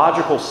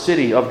eschatological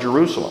city of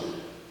Jerusalem.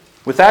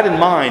 With that in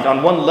mind,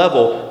 on one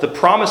level, the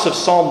promise of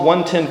Psalm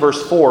 110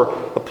 verse 4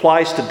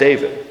 applies to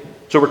David.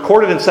 So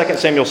recorded in 2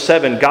 Samuel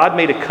 7, God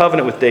made a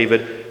covenant with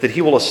David that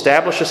he will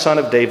establish a son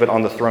of David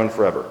on the throne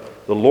forever.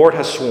 The Lord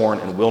has sworn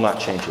and will not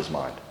change his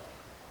mind.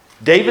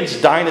 David's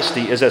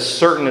dynasty is as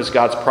certain as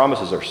God's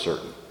promises are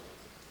certain.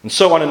 And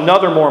so on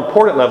another more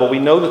important level, we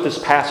know that this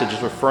passage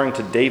is referring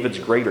to David's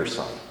greater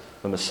son,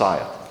 the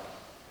Messiah.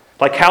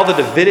 Like how the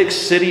Davidic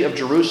city of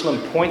Jerusalem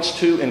points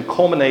to and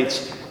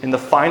culminates in the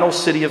final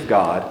city of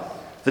God,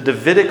 the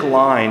Davidic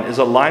line is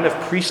a line of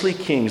priestly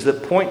kings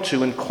that point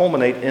to and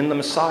culminate in the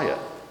Messiah,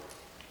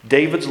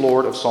 David's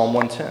Lord of Psalm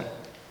 110.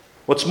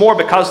 What's more,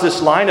 because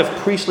this line of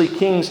priestly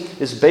kings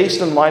is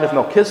based on the line of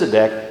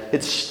Melchizedek,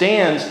 it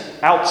stands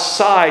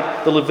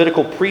outside the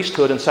Levitical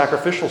priesthood and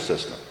sacrificial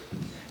system.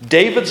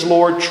 David's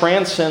Lord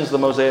transcends the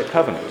Mosaic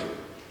covenant.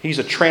 He's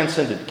a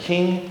transcendent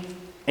king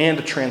and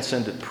a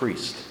transcendent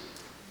priest.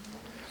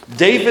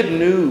 David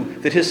knew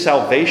that his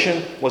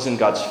salvation was in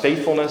God's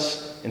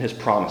faithfulness and his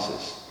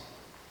promises.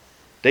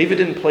 David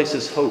didn't place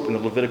his hope in the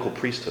Levitical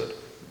priesthood.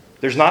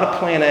 There's not a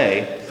plan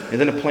A and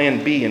then a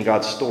plan B in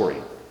God's story.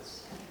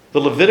 The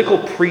Levitical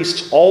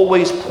priests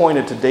always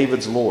pointed to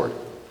David's Lord.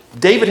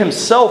 David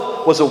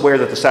himself was aware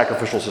that the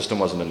sacrificial system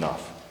wasn't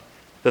enough,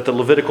 that the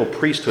Levitical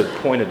priesthood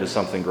pointed to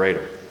something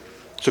greater.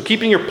 So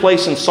keeping your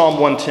place in Psalm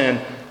 110,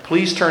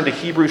 please turn to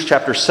Hebrews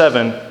chapter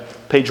 7,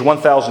 page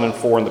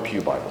 1004 in the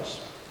Pew Bibles.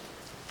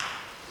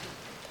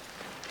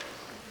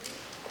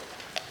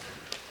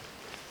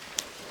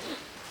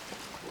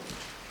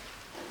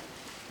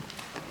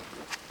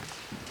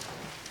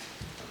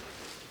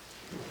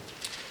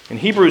 In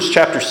Hebrews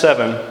chapter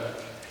 7,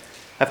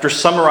 after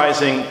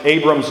summarizing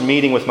Abram's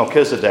meeting with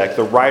Melchizedek,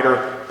 the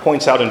writer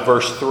points out in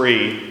verse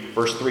 3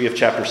 of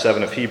chapter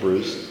 7 of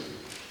Hebrews,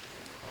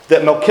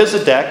 that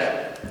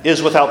Melchizedek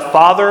is without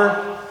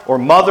father or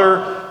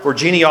mother or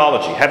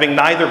genealogy, having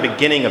neither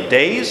beginning of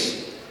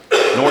days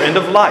nor end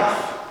of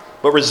life,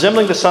 but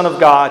resembling the Son of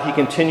God, he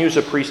continues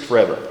a priest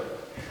forever.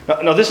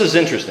 Now this is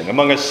interesting,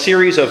 among a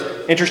series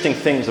of interesting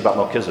things about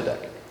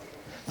Melchizedek.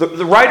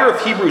 The writer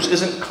of Hebrews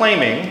isn't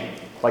claiming,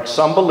 like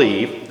some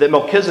believe, that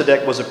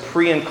Melchizedek was a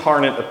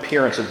pre-incarnate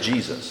appearance of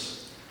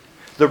Jesus.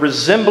 The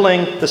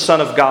resembling the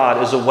Son of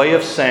God is a way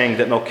of saying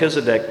that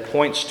Melchizedek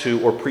points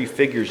to or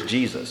prefigures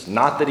Jesus,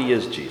 not that he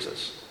is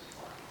Jesus.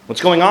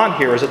 What's going on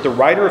here is that the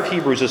writer of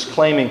Hebrews is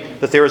claiming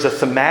that there is a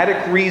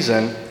thematic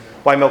reason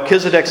why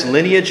Melchizedek's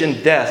lineage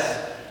and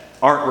death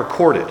aren't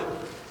recorded.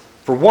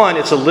 For one,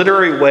 it's a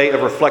literary way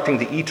of reflecting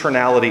the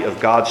eternality of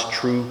God's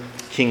true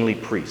kingly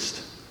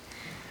priest.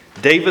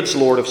 David's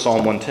Lord of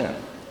Psalm 110.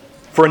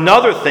 For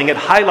another thing, it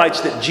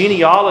highlights that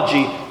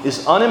genealogy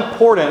is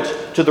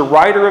unimportant to the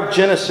writer of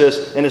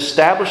Genesis in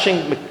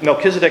establishing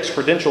Melchizedek's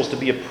credentials to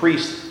be a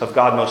priest of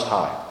God Most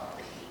High.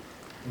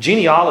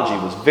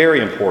 Genealogy was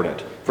very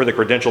important for the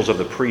credentials of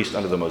the priest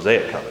under the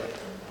Mosaic covenant.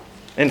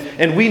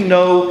 And we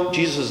know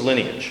Jesus'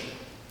 lineage.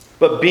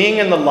 But being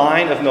in the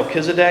line of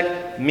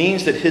Melchizedek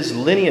means that his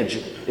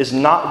lineage is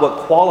not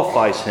what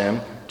qualifies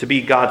him to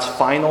be God's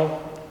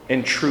final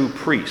and true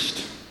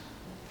priest.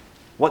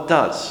 What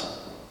does?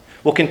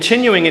 Well,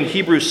 continuing in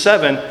Hebrews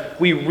 7,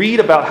 we read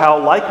about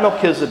how, like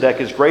Melchizedek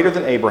is greater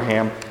than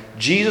Abraham,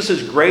 Jesus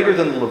is greater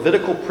than the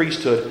Levitical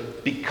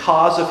priesthood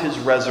because of his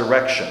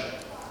resurrection.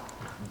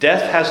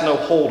 Death has no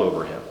hold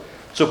over him.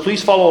 So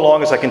please follow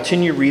along as I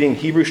continue reading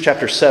Hebrews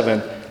chapter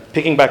 7,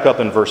 picking back up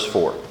in verse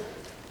 4.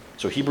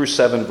 So Hebrews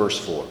 7, verse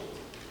 4.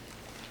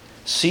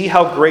 See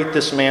how great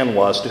this man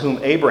was, to whom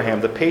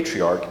Abraham, the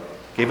patriarch,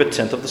 gave a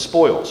tenth of the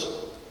spoils.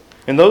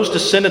 And those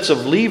descendants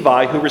of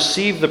Levi who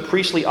received the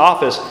priestly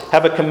office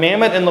have a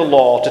commandment in the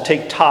law to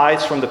take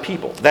tithes from the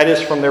people, that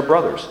is, from their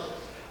brothers,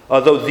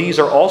 though these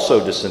are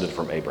also descended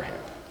from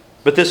Abraham.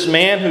 But this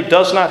man who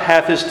does not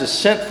have his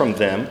descent from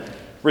them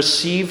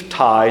received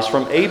tithes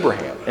from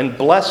Abraham and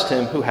blessed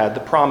him who had the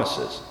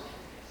promises.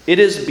 It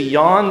is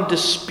beyond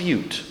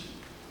dispute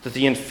that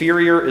the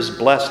inferior is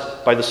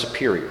blessed by the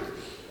superior.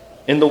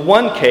 In the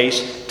one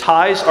case,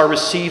 tithes are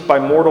received by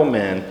mortal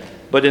men,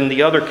 but in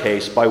the other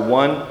case, by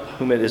one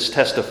whom it is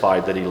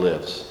testified that he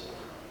lives.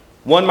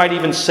 One might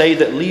even say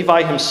that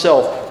Levi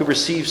himself, who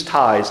receives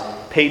tithes,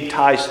 paid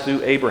tithes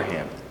through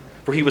Abraham,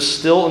 for he was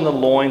still in the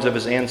loins of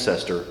his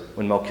ancestor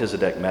when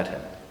Melchizedek met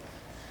him.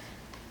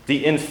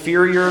 The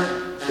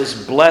inferior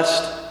is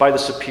blessed by the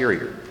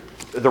superior.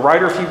 The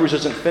writer of Hebrews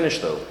isn't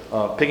finished,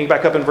 though. Picking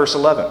back up in verse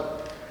 11.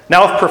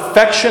 Now, if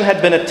perfection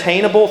had been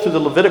attainable through the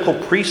Levitical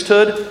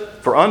priesthood,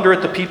 for under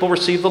it the people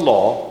received the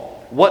law,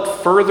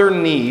 what further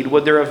need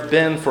would there have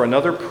been for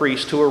another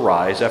priest to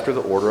arise after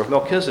the order of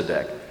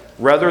Melchizedek,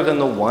 rather than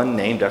the one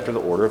named after the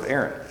order of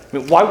Aaron? I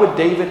mean, why would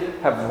David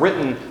have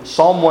written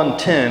Psalm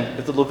 110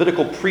 if the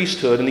Levitical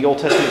priesthood and the Old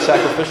Testament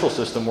sacrificial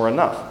system were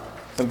enough?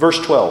 In verse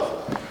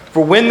 12,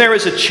 for when there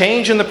is a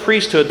change in the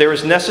priesthood, there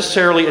is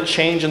necessarily a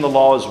change in the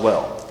law as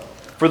well.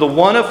 For the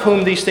one of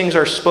whom these things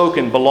are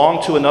spoken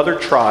belonged to another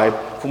tribe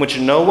from which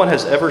no one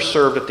has ever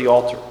served at the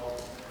altar.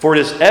 For it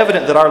is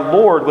evident that our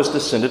Lord was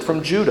descended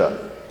from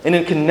Judah. And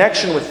in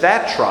connection with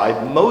that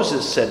tribe,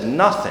 Moses said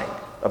nothing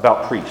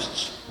about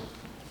priests.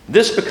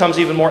 This becomes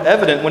even more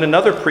evident when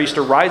another priest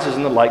arises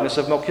in the likeness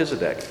of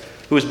Melchizedek,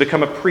 who has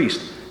become a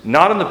priest,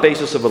 not on the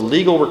basis of a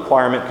legal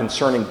requirement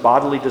concerning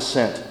bodily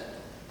descent,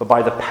 but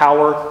by the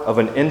power of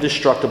an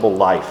indestructible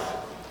life.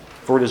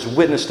 For it is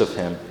witnessed of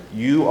him,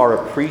 you are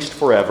a priest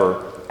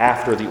forever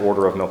after the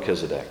order of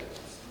Melchizedek.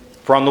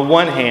 For on the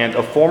one hand,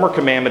 a former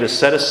commandment is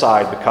set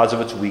aside because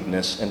of its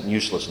weakness and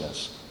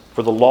uselessness,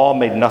 for the law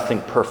made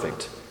nothing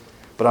perfect.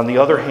 But on the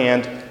other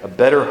hand, a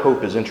better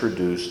hope is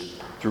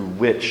introduced through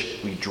which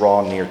we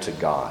draw near to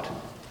God.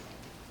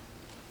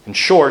 In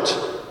short,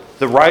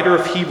 the writer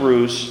of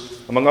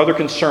Hebrews, among other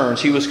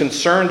concerns, he was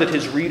concerned that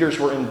his readers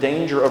were in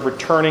danger of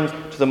returning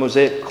to the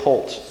Mosaic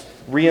cult,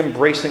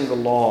 re-embracing the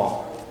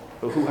law.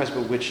 But who has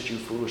bewitched you,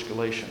 foolish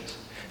Galatians?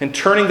 And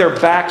turning their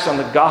backs on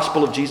the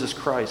gospel of Jesus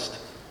Christ.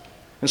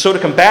 And so to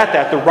combat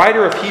that, the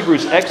writer of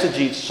Hebrews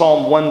exegetes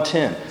Psalm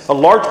 110. A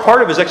large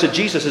part of his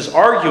exegesis is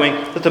arguing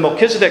that the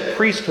Melchizedek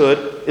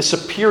priesthood is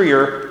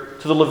superior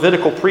to the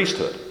Levitical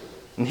priesthood.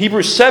 And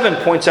Hebrews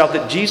 7 points out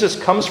that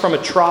Jesus comes from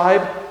a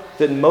tribe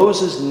that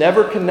Moses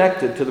never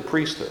connected to the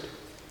priesthood.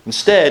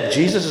 Instead,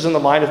 Jesus is in the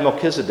line of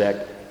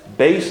Melchizedek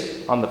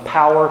based on the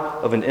power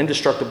of an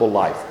indestructible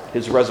life,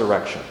 his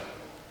resurrection.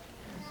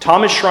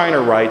 Thomas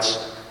Schreiner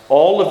writes,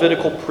 all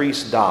Levitical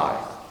priests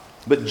die.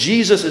 But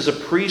Jesus is a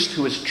priest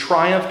who has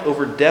triumphed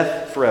over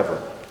death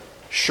forever.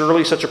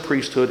 Surely such a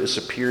priesthood is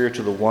superior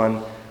to the one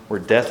where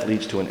death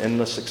leads to an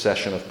endless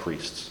succession of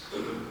priests.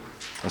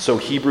 And so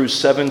Hebrews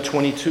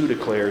 7:22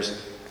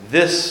 declares,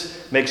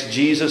 this makes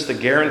Jesus the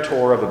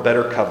guarantor of a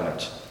better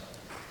covenant.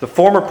 The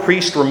former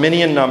priests were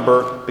many in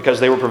number because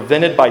they were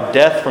prevented by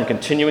death from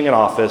continuing in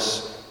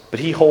office, but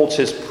he holds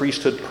his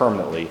priesthood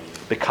permanently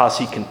because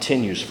he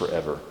continues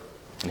forever.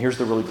 And here's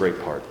the really great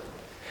part.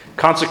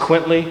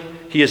 Consequently,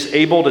 he is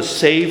able to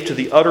save to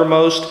the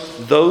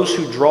uttermost those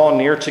who draw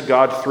near to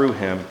God through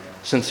him,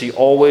 since he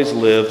always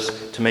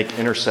lives to make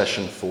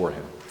intercession for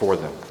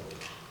them.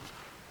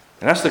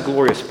 And that's the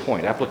glorious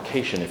point,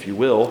 application, if you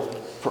will,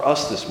 for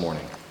us this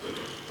morning.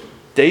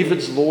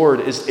 David's Lord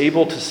is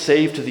able to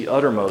save to the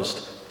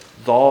uttermost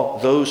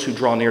those who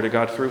draw near to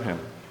God through him.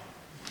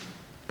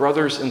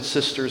 Brothers and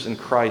sisters in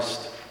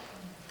Christ,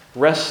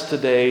 rest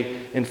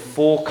today in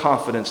full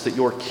confidence that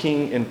your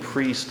King and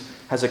priest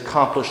has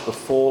accomplished the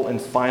full and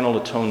final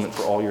atonement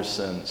for all your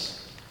sins.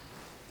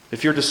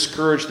 If you're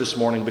discouraged this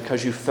morning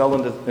because you fell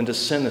into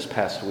sin this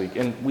past week,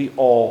 and we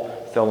all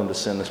fell into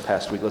sin this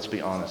past week, let's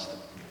be honest,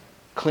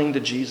 cling to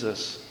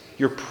Jesus,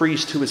 your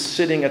priest who is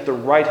sitting at the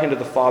right hand of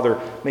the Father,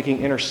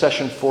 making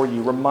intercession for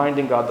you,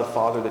 reminding God the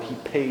Father that he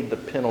paid the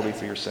penalty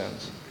for your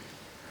sins.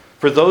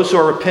 For those who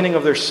are repenting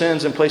of their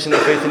sins and placing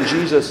their faith in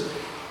Jesus,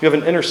 you have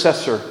an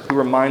intercessor who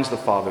reminds the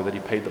Father that he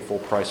paid the full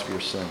price for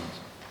your sins.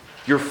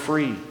 You're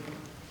free.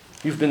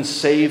 You've been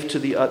saved to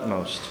the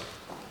utmost,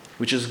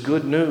 which is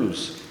good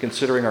news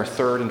considering our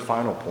third and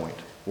final point,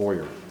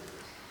 warrior.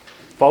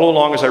 Follow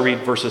along as I read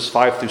verses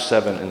 5 through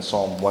 7 in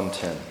Psalm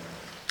 110.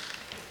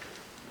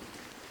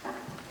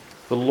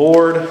 The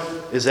Lord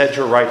is at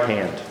your right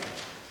hand.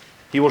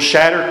 He will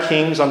shatter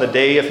kings on the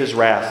day of his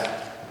wrath.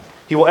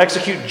 He will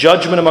execute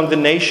judgment among the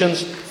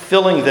nations,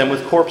 filling them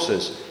with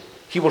corpses.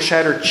 He will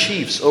shatter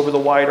chiefs over the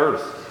wide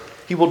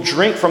earth. He will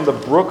drink from the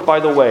brook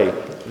by the way.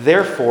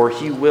 Therefore,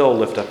 he will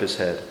lift up his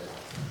head.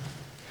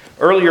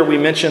 Earlier, we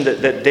mentioned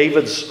that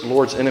David's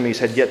Lord's enemies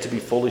had yet to be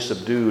fully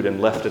subdued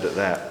and left it at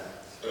that.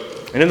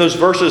 And in those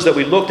verses that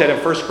we looked at in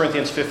 1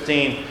 Corinthians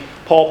 15,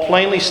 Paul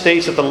plainly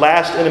states that the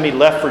last enemy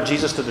left for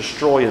Jesus to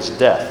destroy is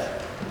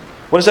death.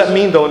 What does that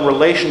mean, though, in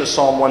relation to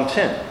Psalm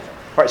 110?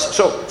 All right,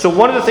 so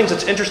one of the things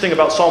that's interesting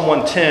about Psalm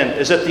 110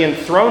 is that the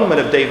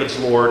enthronement of David's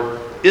Lord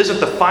isn't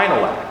the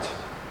final act.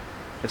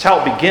 It's how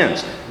it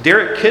begins.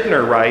 Derek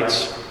Kidner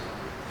writes,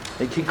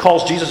 he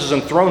calls Jesus'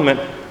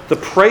 enthronement the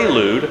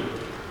prelude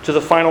to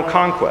the final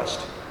conquest.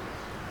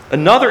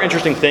 Another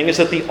interesting thing is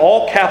that the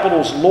all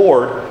capitals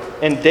Lord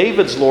and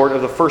David's Lord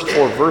of the first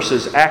 4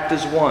 verses act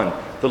as one.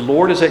 The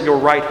Lord is at your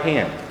right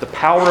hand, the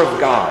power of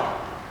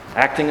God,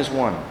 acting as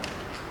one.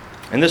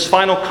 And this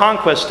final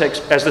conquest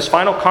as this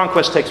final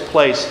conquest takes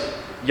place,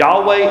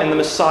 Yahweh and the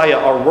Messiah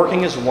are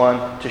working as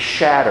one to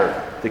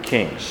shatter the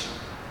kings.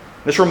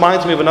 This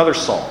reminds me of another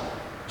psalm,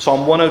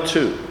 Psalm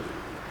 102.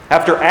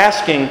 After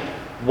asking,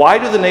 why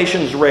do the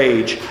nations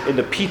rage and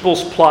the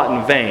peoples plot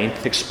in vain,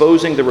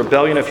 exposing the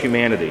rebellion of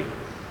humanity,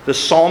 the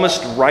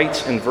psalmist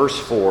writes in verse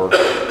 4,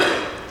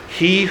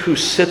 he who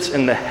sits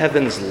in the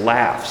heavens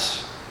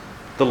laughs.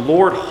 The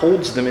Lord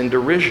holds them in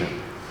derision.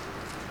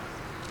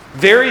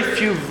 Very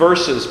few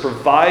verses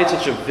provide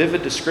such a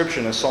vivid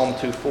description as Psalm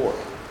 2:4.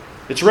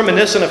 It's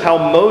reminiscent of how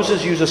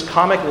Moses uses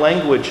comic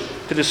language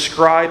to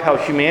describe how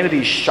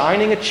humanity's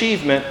shining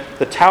achievement,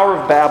 the Tower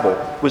of Babel,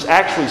 was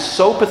actually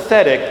so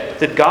pathetic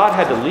that God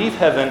had to leave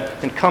heaven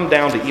and come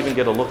down to even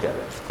get a look at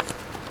it.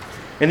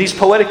 And these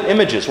poetic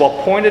images,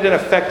 while pointed and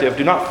effective,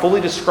 do not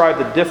fully describe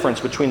the difference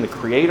between the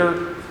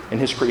Creator and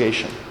his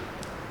creation.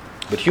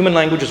 But human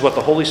language is what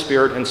the Holy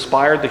Spirit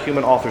inspired the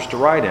human authors to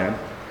write in.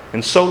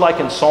 And so, like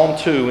in Psalm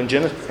 2 and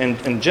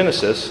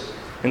Genesis,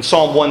 in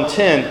Psalm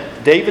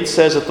 110, David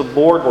says that the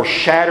Lord will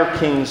shatter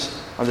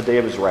kings on the day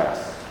of his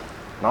wrath.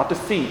 Not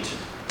defeat,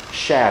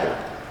 shatter.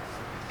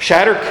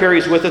 Shatter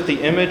carries with it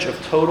the image of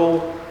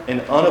total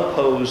and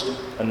unopposed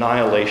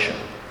annihilation.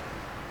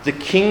 The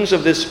kings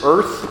of this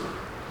earth,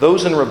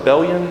 those in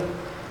rebellion,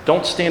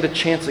 don't stand a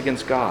chance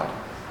against God.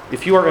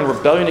 If you are in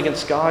rebellion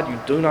against God, you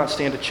do not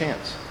stand a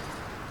chance.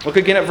 Look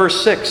again at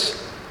verse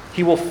 6.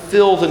 He will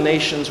fill the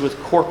nations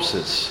with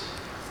corpses.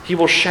 He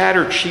will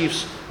shatter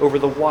chiefs over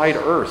the wide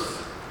earth.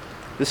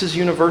 This is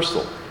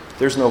universal.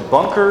 There's no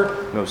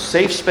bunker, no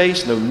safe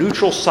space, no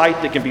neutral site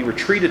that can be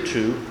retreated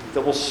to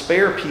that will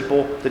spare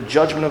people the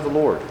judgment of the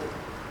Lord.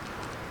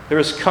 There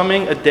is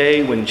coming a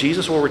day when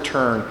Jesus will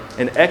return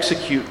and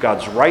execute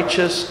God's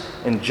righteous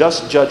and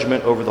just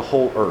judgment over the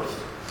whole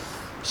earth.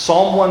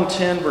 Psalm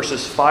 110,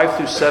 verses 5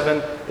 through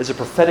 7, is a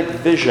prophetic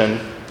vision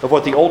of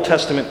what the Old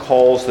Testament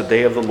calls the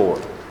day of the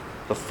Lord,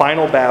 the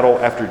final battle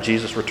after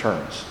Jesus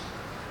returns.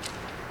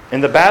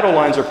 And the battle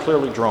lines are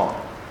clearly drawn.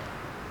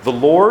 The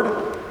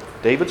Lord,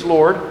 David's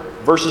Lord,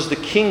 versus the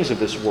kings of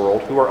this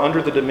world who are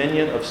under the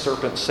dominion of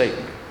serpent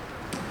Satan.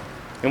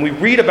 And we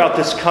read about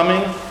this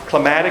coming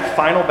climatic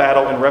final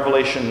battle in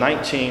Revelation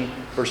 19,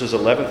 verses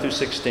 11 through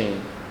 16,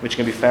 which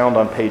can be found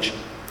on page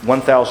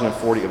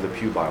 1040 of the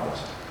Pew Bibles.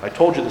 I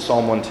told you that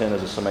Psalm 110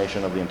 is a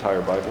summation of the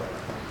entire Bible.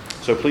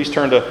 So please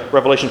turn to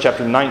Revelation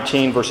chapter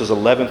 19, verses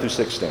 11 through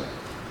 16.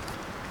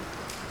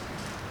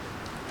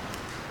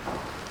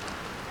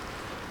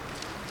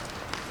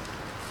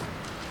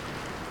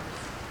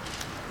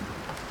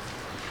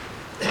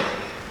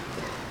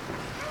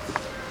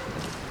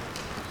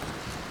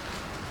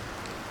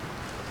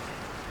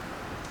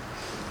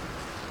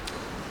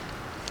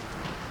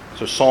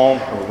 So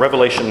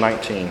Revelation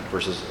 19,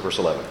 verse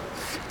 11.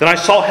 Then I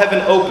saw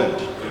heaven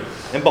opened,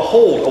 and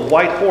behold, a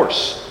white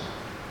horse.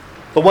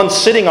 The one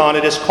sitting on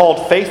it is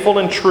called Faithful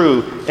and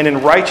True, and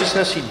in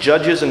righteousness he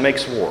judges and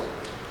makes war.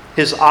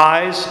 His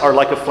eyes are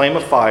like a flame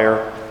of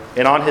fire,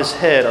 and on his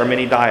head are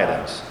many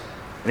diadems.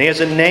 And he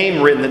has a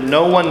name written that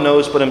no one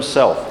knows but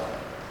himself.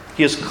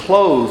 He is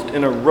clothed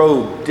in a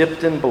robe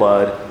dipped in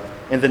blood,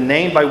 and the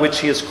name by which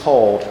he is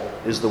called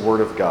is the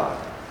Word of God.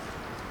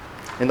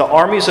 And the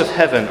armies of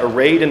heaven,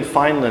 arrayed in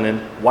fine linen,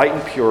 white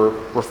and pure,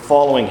 were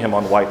following him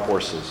on white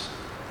horses.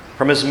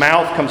 From his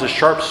mouth comes a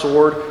sharp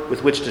sword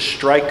with which to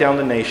strike down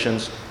the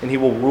nations, and he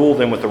will rule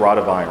them with a rod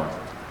of iron.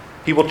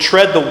 He will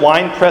tread the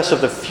winepress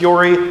of the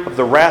fury of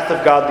the wrath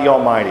of God the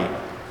Almighty.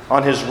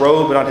 On his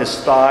robe and on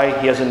his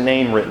thigh he has a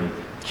name written,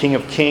 King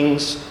of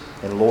Kings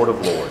and Lord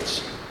of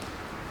Lords.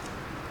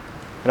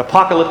 In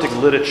apocalyptic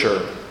literature,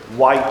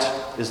 white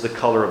is the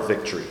color of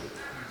victory.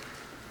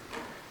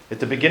 At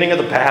the beginning of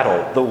the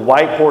battle, the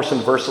white horse in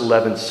verse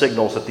 11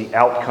 signals that the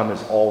outcome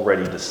is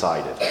already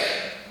decided.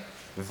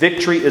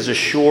 Victory is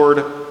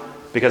assured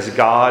because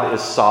God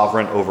is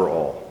sovereign over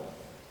all.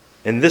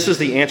 And this is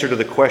the answer to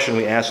the question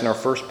we asked in our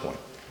first point.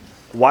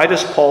 Why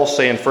does Paul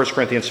say in 1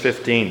 Corinthians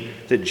 15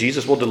 that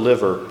Jesus will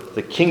deliver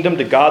the kingdom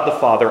to God the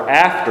Father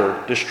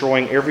after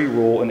destroying every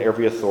rule and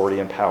every authority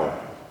and power?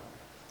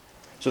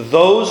 So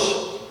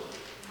those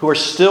who are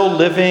still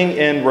living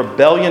in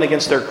rebellion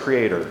against their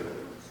Creator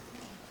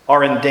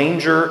are in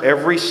danger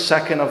every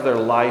second of their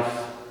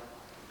life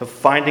of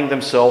finding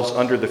themselves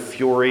under the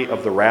fury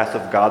of the wrath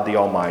of God the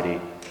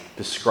Almighty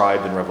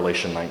described in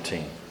Revelation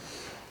 19.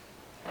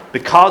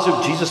 Because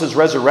of Jesus'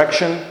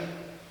 resurrection,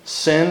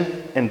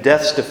 sin and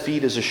death's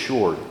defeat is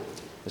assured.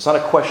 It's not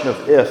a question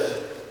of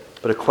if,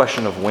 but a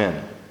question of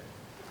when.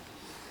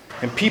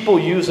 And people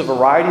use a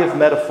variety of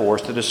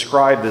metaphors to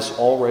describe this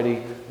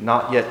already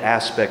not yet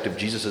aspect of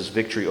Jesus'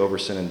 victory over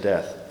sin and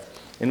death.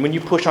 And when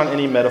you push on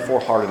any metaphor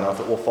hard enough,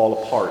 it will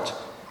fall apart.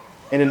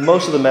 And in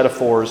most of the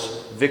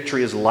metaphors,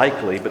 victory is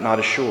likely but not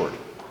assured.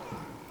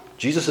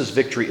 Jesus'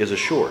 victory is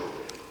assured.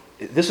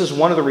 This is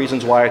one of the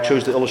reasons why I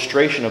chose the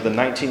illustration of the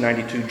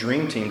 1992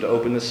 Dream Team to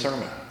open this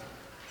sermon.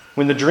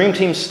 When the Dream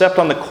Team stepped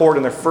on the court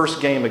in their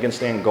first game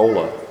against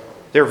Angola,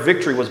 their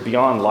victory was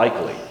beyond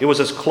likely. It was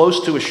as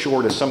close to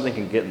assured as something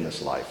can get in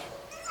this life.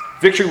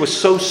 Victory was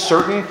so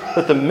certain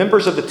that the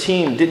members of the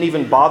team didn't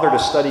even bother to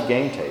study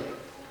game tape.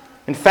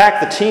 In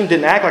fact, the team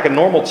didn't act like a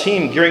normal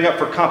team gearing up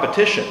for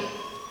competition.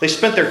 They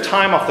spent their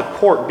time off the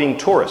court being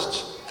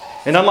tourists.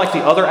 And unlike the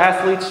other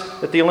athletes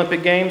at the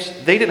Olympic Games,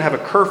 they didn't have a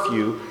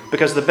curfew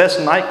because the best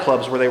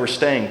nightclubs where they were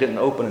staying didn't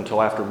open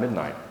until after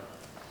midnight.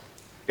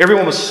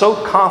 Everyone was so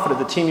confident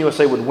that Team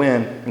USA would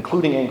win,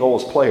 including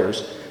Angola's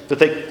players, that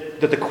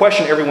the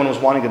question everyone was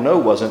wanting to know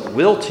wasn't,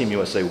 will Team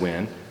USA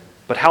win,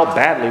 but how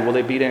badly will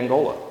they beat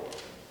Angola?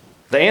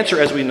 The answer,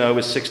 as we know,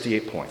 is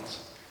 68 points.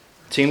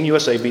 Team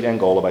USA beat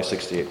Angola by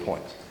 68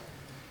 points.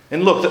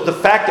 And look, the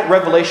fact that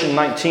Revelation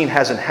 19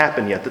 hasn't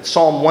happened yet, that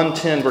Psalm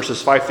 110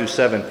 verses 5 through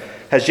 7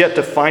 has yet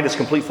to find its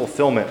complete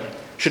fulfillment,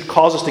 should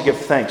cause us to give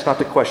thanks, not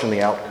to question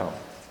the outcome.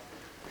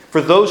 For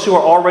those who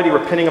are already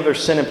repenting of their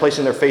sin and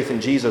placing their faith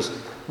in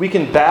Jesus, we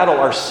can battle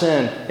our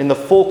sin in the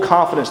full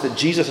confidence that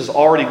Jesus has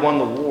already won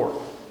the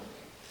war.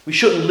 We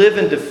shouldn't live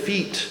in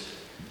defeat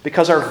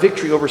because our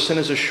victory over sin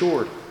is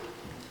assured.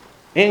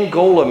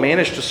 Angola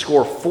managed to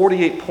score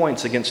 48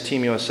 points against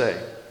Team USA.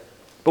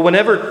 But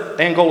whenever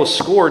Angola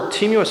scored,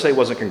 Team USA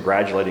wasn't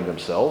congratulating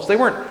themselves. They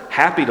weren't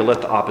happy to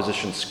let the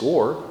opposition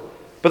score.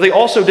 But they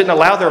also didn't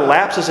allow their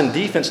lapses in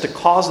defense to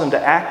cause them to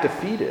act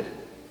defeated.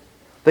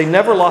 They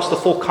never lost the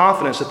full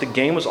confidence that the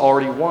game was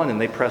already won, and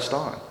they pressed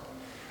on.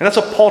 And that's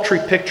a paltry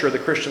picture of the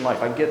Christian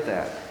life. I get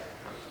that.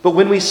 But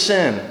when we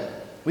sin,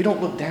 we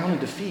don't look down in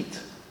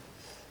defeat.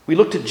 We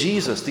look to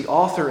Jesus, the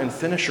author and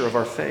finisher of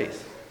our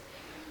faith.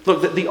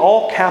 Look, the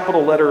all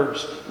capital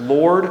letters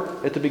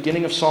Lord at the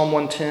beginning of Psalm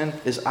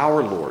 110 is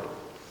our Lord.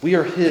 We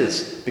are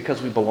His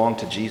because we belong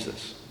to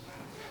Jesus.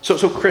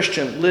 So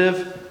Christian,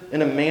 live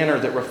in a manner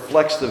that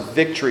reflects the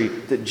victory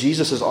that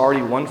Jesus has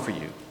already won for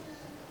you.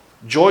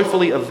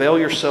 Joyfully avail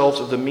yourselves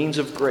of the means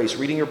of grace,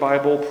 reading your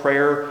Bible,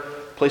 prayer,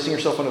 placing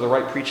yourself under the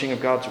right preaching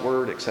of God's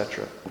Word,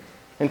 etc.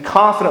 And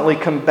confidently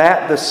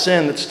combat the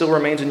sin that still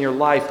remains in your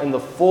life in the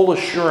full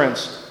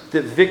assurance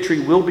that victory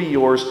will be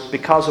yours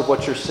because of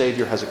what your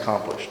Savior has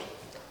accomplished.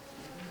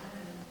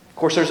 Of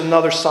course, there's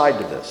another side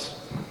to this.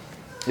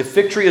 If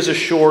victory is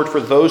assured for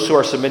those who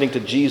are submitting to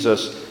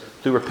Jesus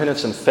through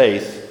repentance and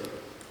faith,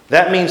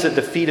 that means that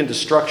defeat and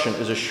destruction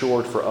is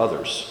assured for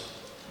others.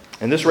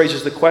 And this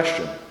raises the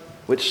question,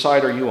 which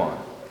side are you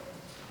on?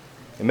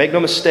 And make no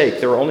mistake,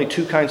 there are only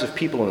two kinds of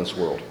people in this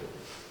world.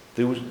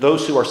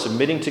 Those who are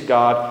submitting to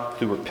God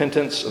through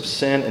repentance of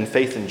sin and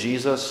faith in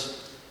Jesus,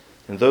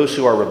 and those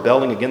who are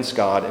rebelling against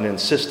God and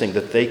insisting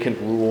that they can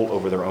rule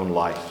over their own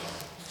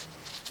life.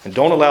 And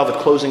don't allow the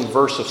closing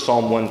verse of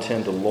Psalm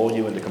 110 to lull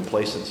you into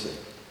complacency.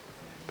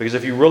 Because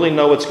if you really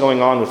know what's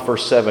going on with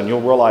verse 7,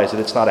 you'll realize that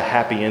it's not a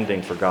happy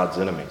ending for God's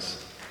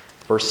enemies.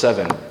 Verse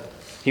 7,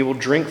 He will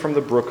drink from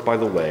the brook by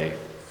the way,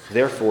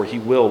 therefore He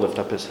will lift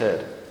up His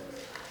head.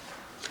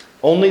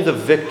 Only the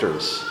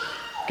victors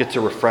get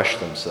to refresh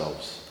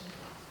themselves.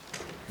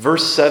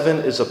 Verse 7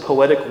 is a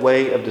poetic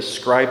way of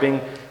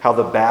describing how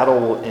the battle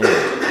will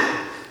end,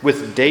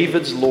 with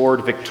David's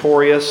Lord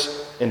victorious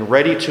and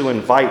ready to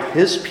invite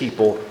his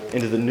people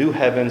into the new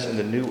heavens and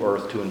the new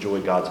earth to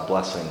enjoy God's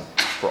blessing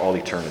for all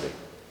eternity.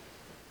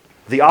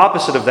 The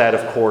opposite of that,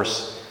 of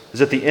course, is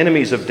that the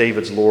enemies of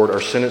David's Lord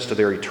are sentenced to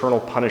their eternal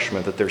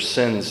punishment that their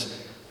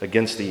sins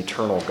against the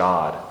eternal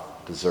God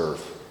deserve.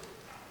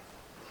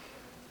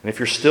 And if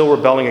you're still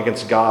rebelling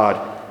against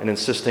God and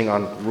insisting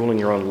on ruling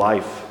your own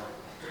life,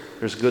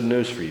 there's good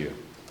news for you.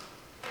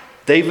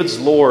 David's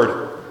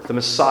Lord, the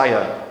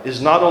Messiah,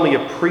 is not only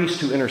a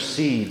priest who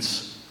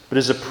intercedes, but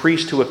is a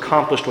priest who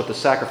accomplished what the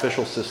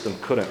sacrificial system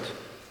couldn't.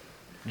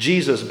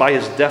 Jesus, by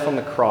his death on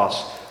the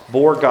cross,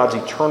 bore God's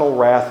eternal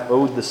wrath,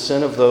 owed the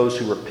sin of those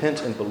who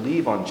repent and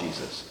believe on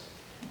Jesus.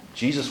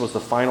 Jesus was the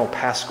final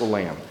paschal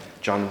lamb,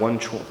 John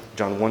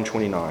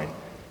 1:29.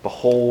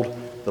 Behold,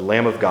 the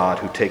Lamb of God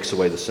who takes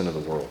away the sin of the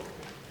world.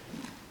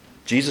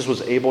 Jesus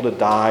was able to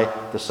die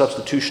the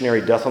substitutionary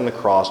death on the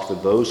cross for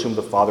those whom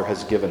the Father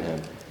has given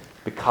him,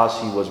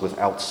 because he was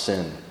without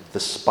sin, the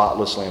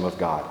spotless Lamb of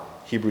God.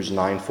 Hebrews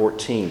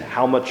 9:14.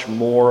 How much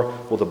more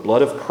will the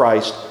blood of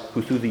Christ,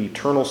 who through the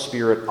eternal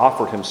Spirit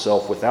offered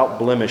himself without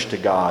blemish to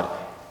God,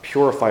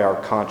 purify our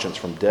conscience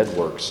from dead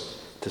works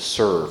to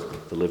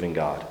serve the living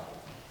God?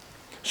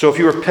 So if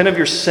you repent of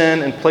your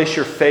sin and place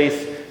your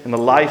faith in the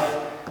life,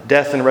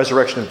 death, and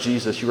resurrection of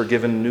Jesus, you are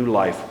given new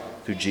life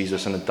through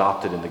Jesus and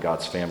adopted into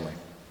God's family.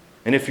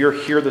 And if you're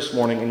here this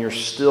morning and you're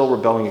still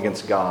rebelling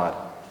against God,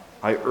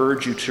 I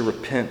urge you to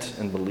repent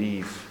and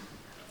believe.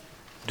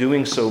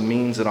 Doing so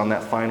means that on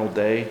that final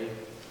day,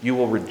 you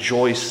will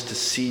rejoice to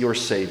see your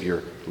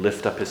Savior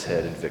lift up his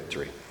head in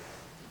victory.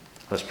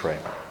 Let's pray.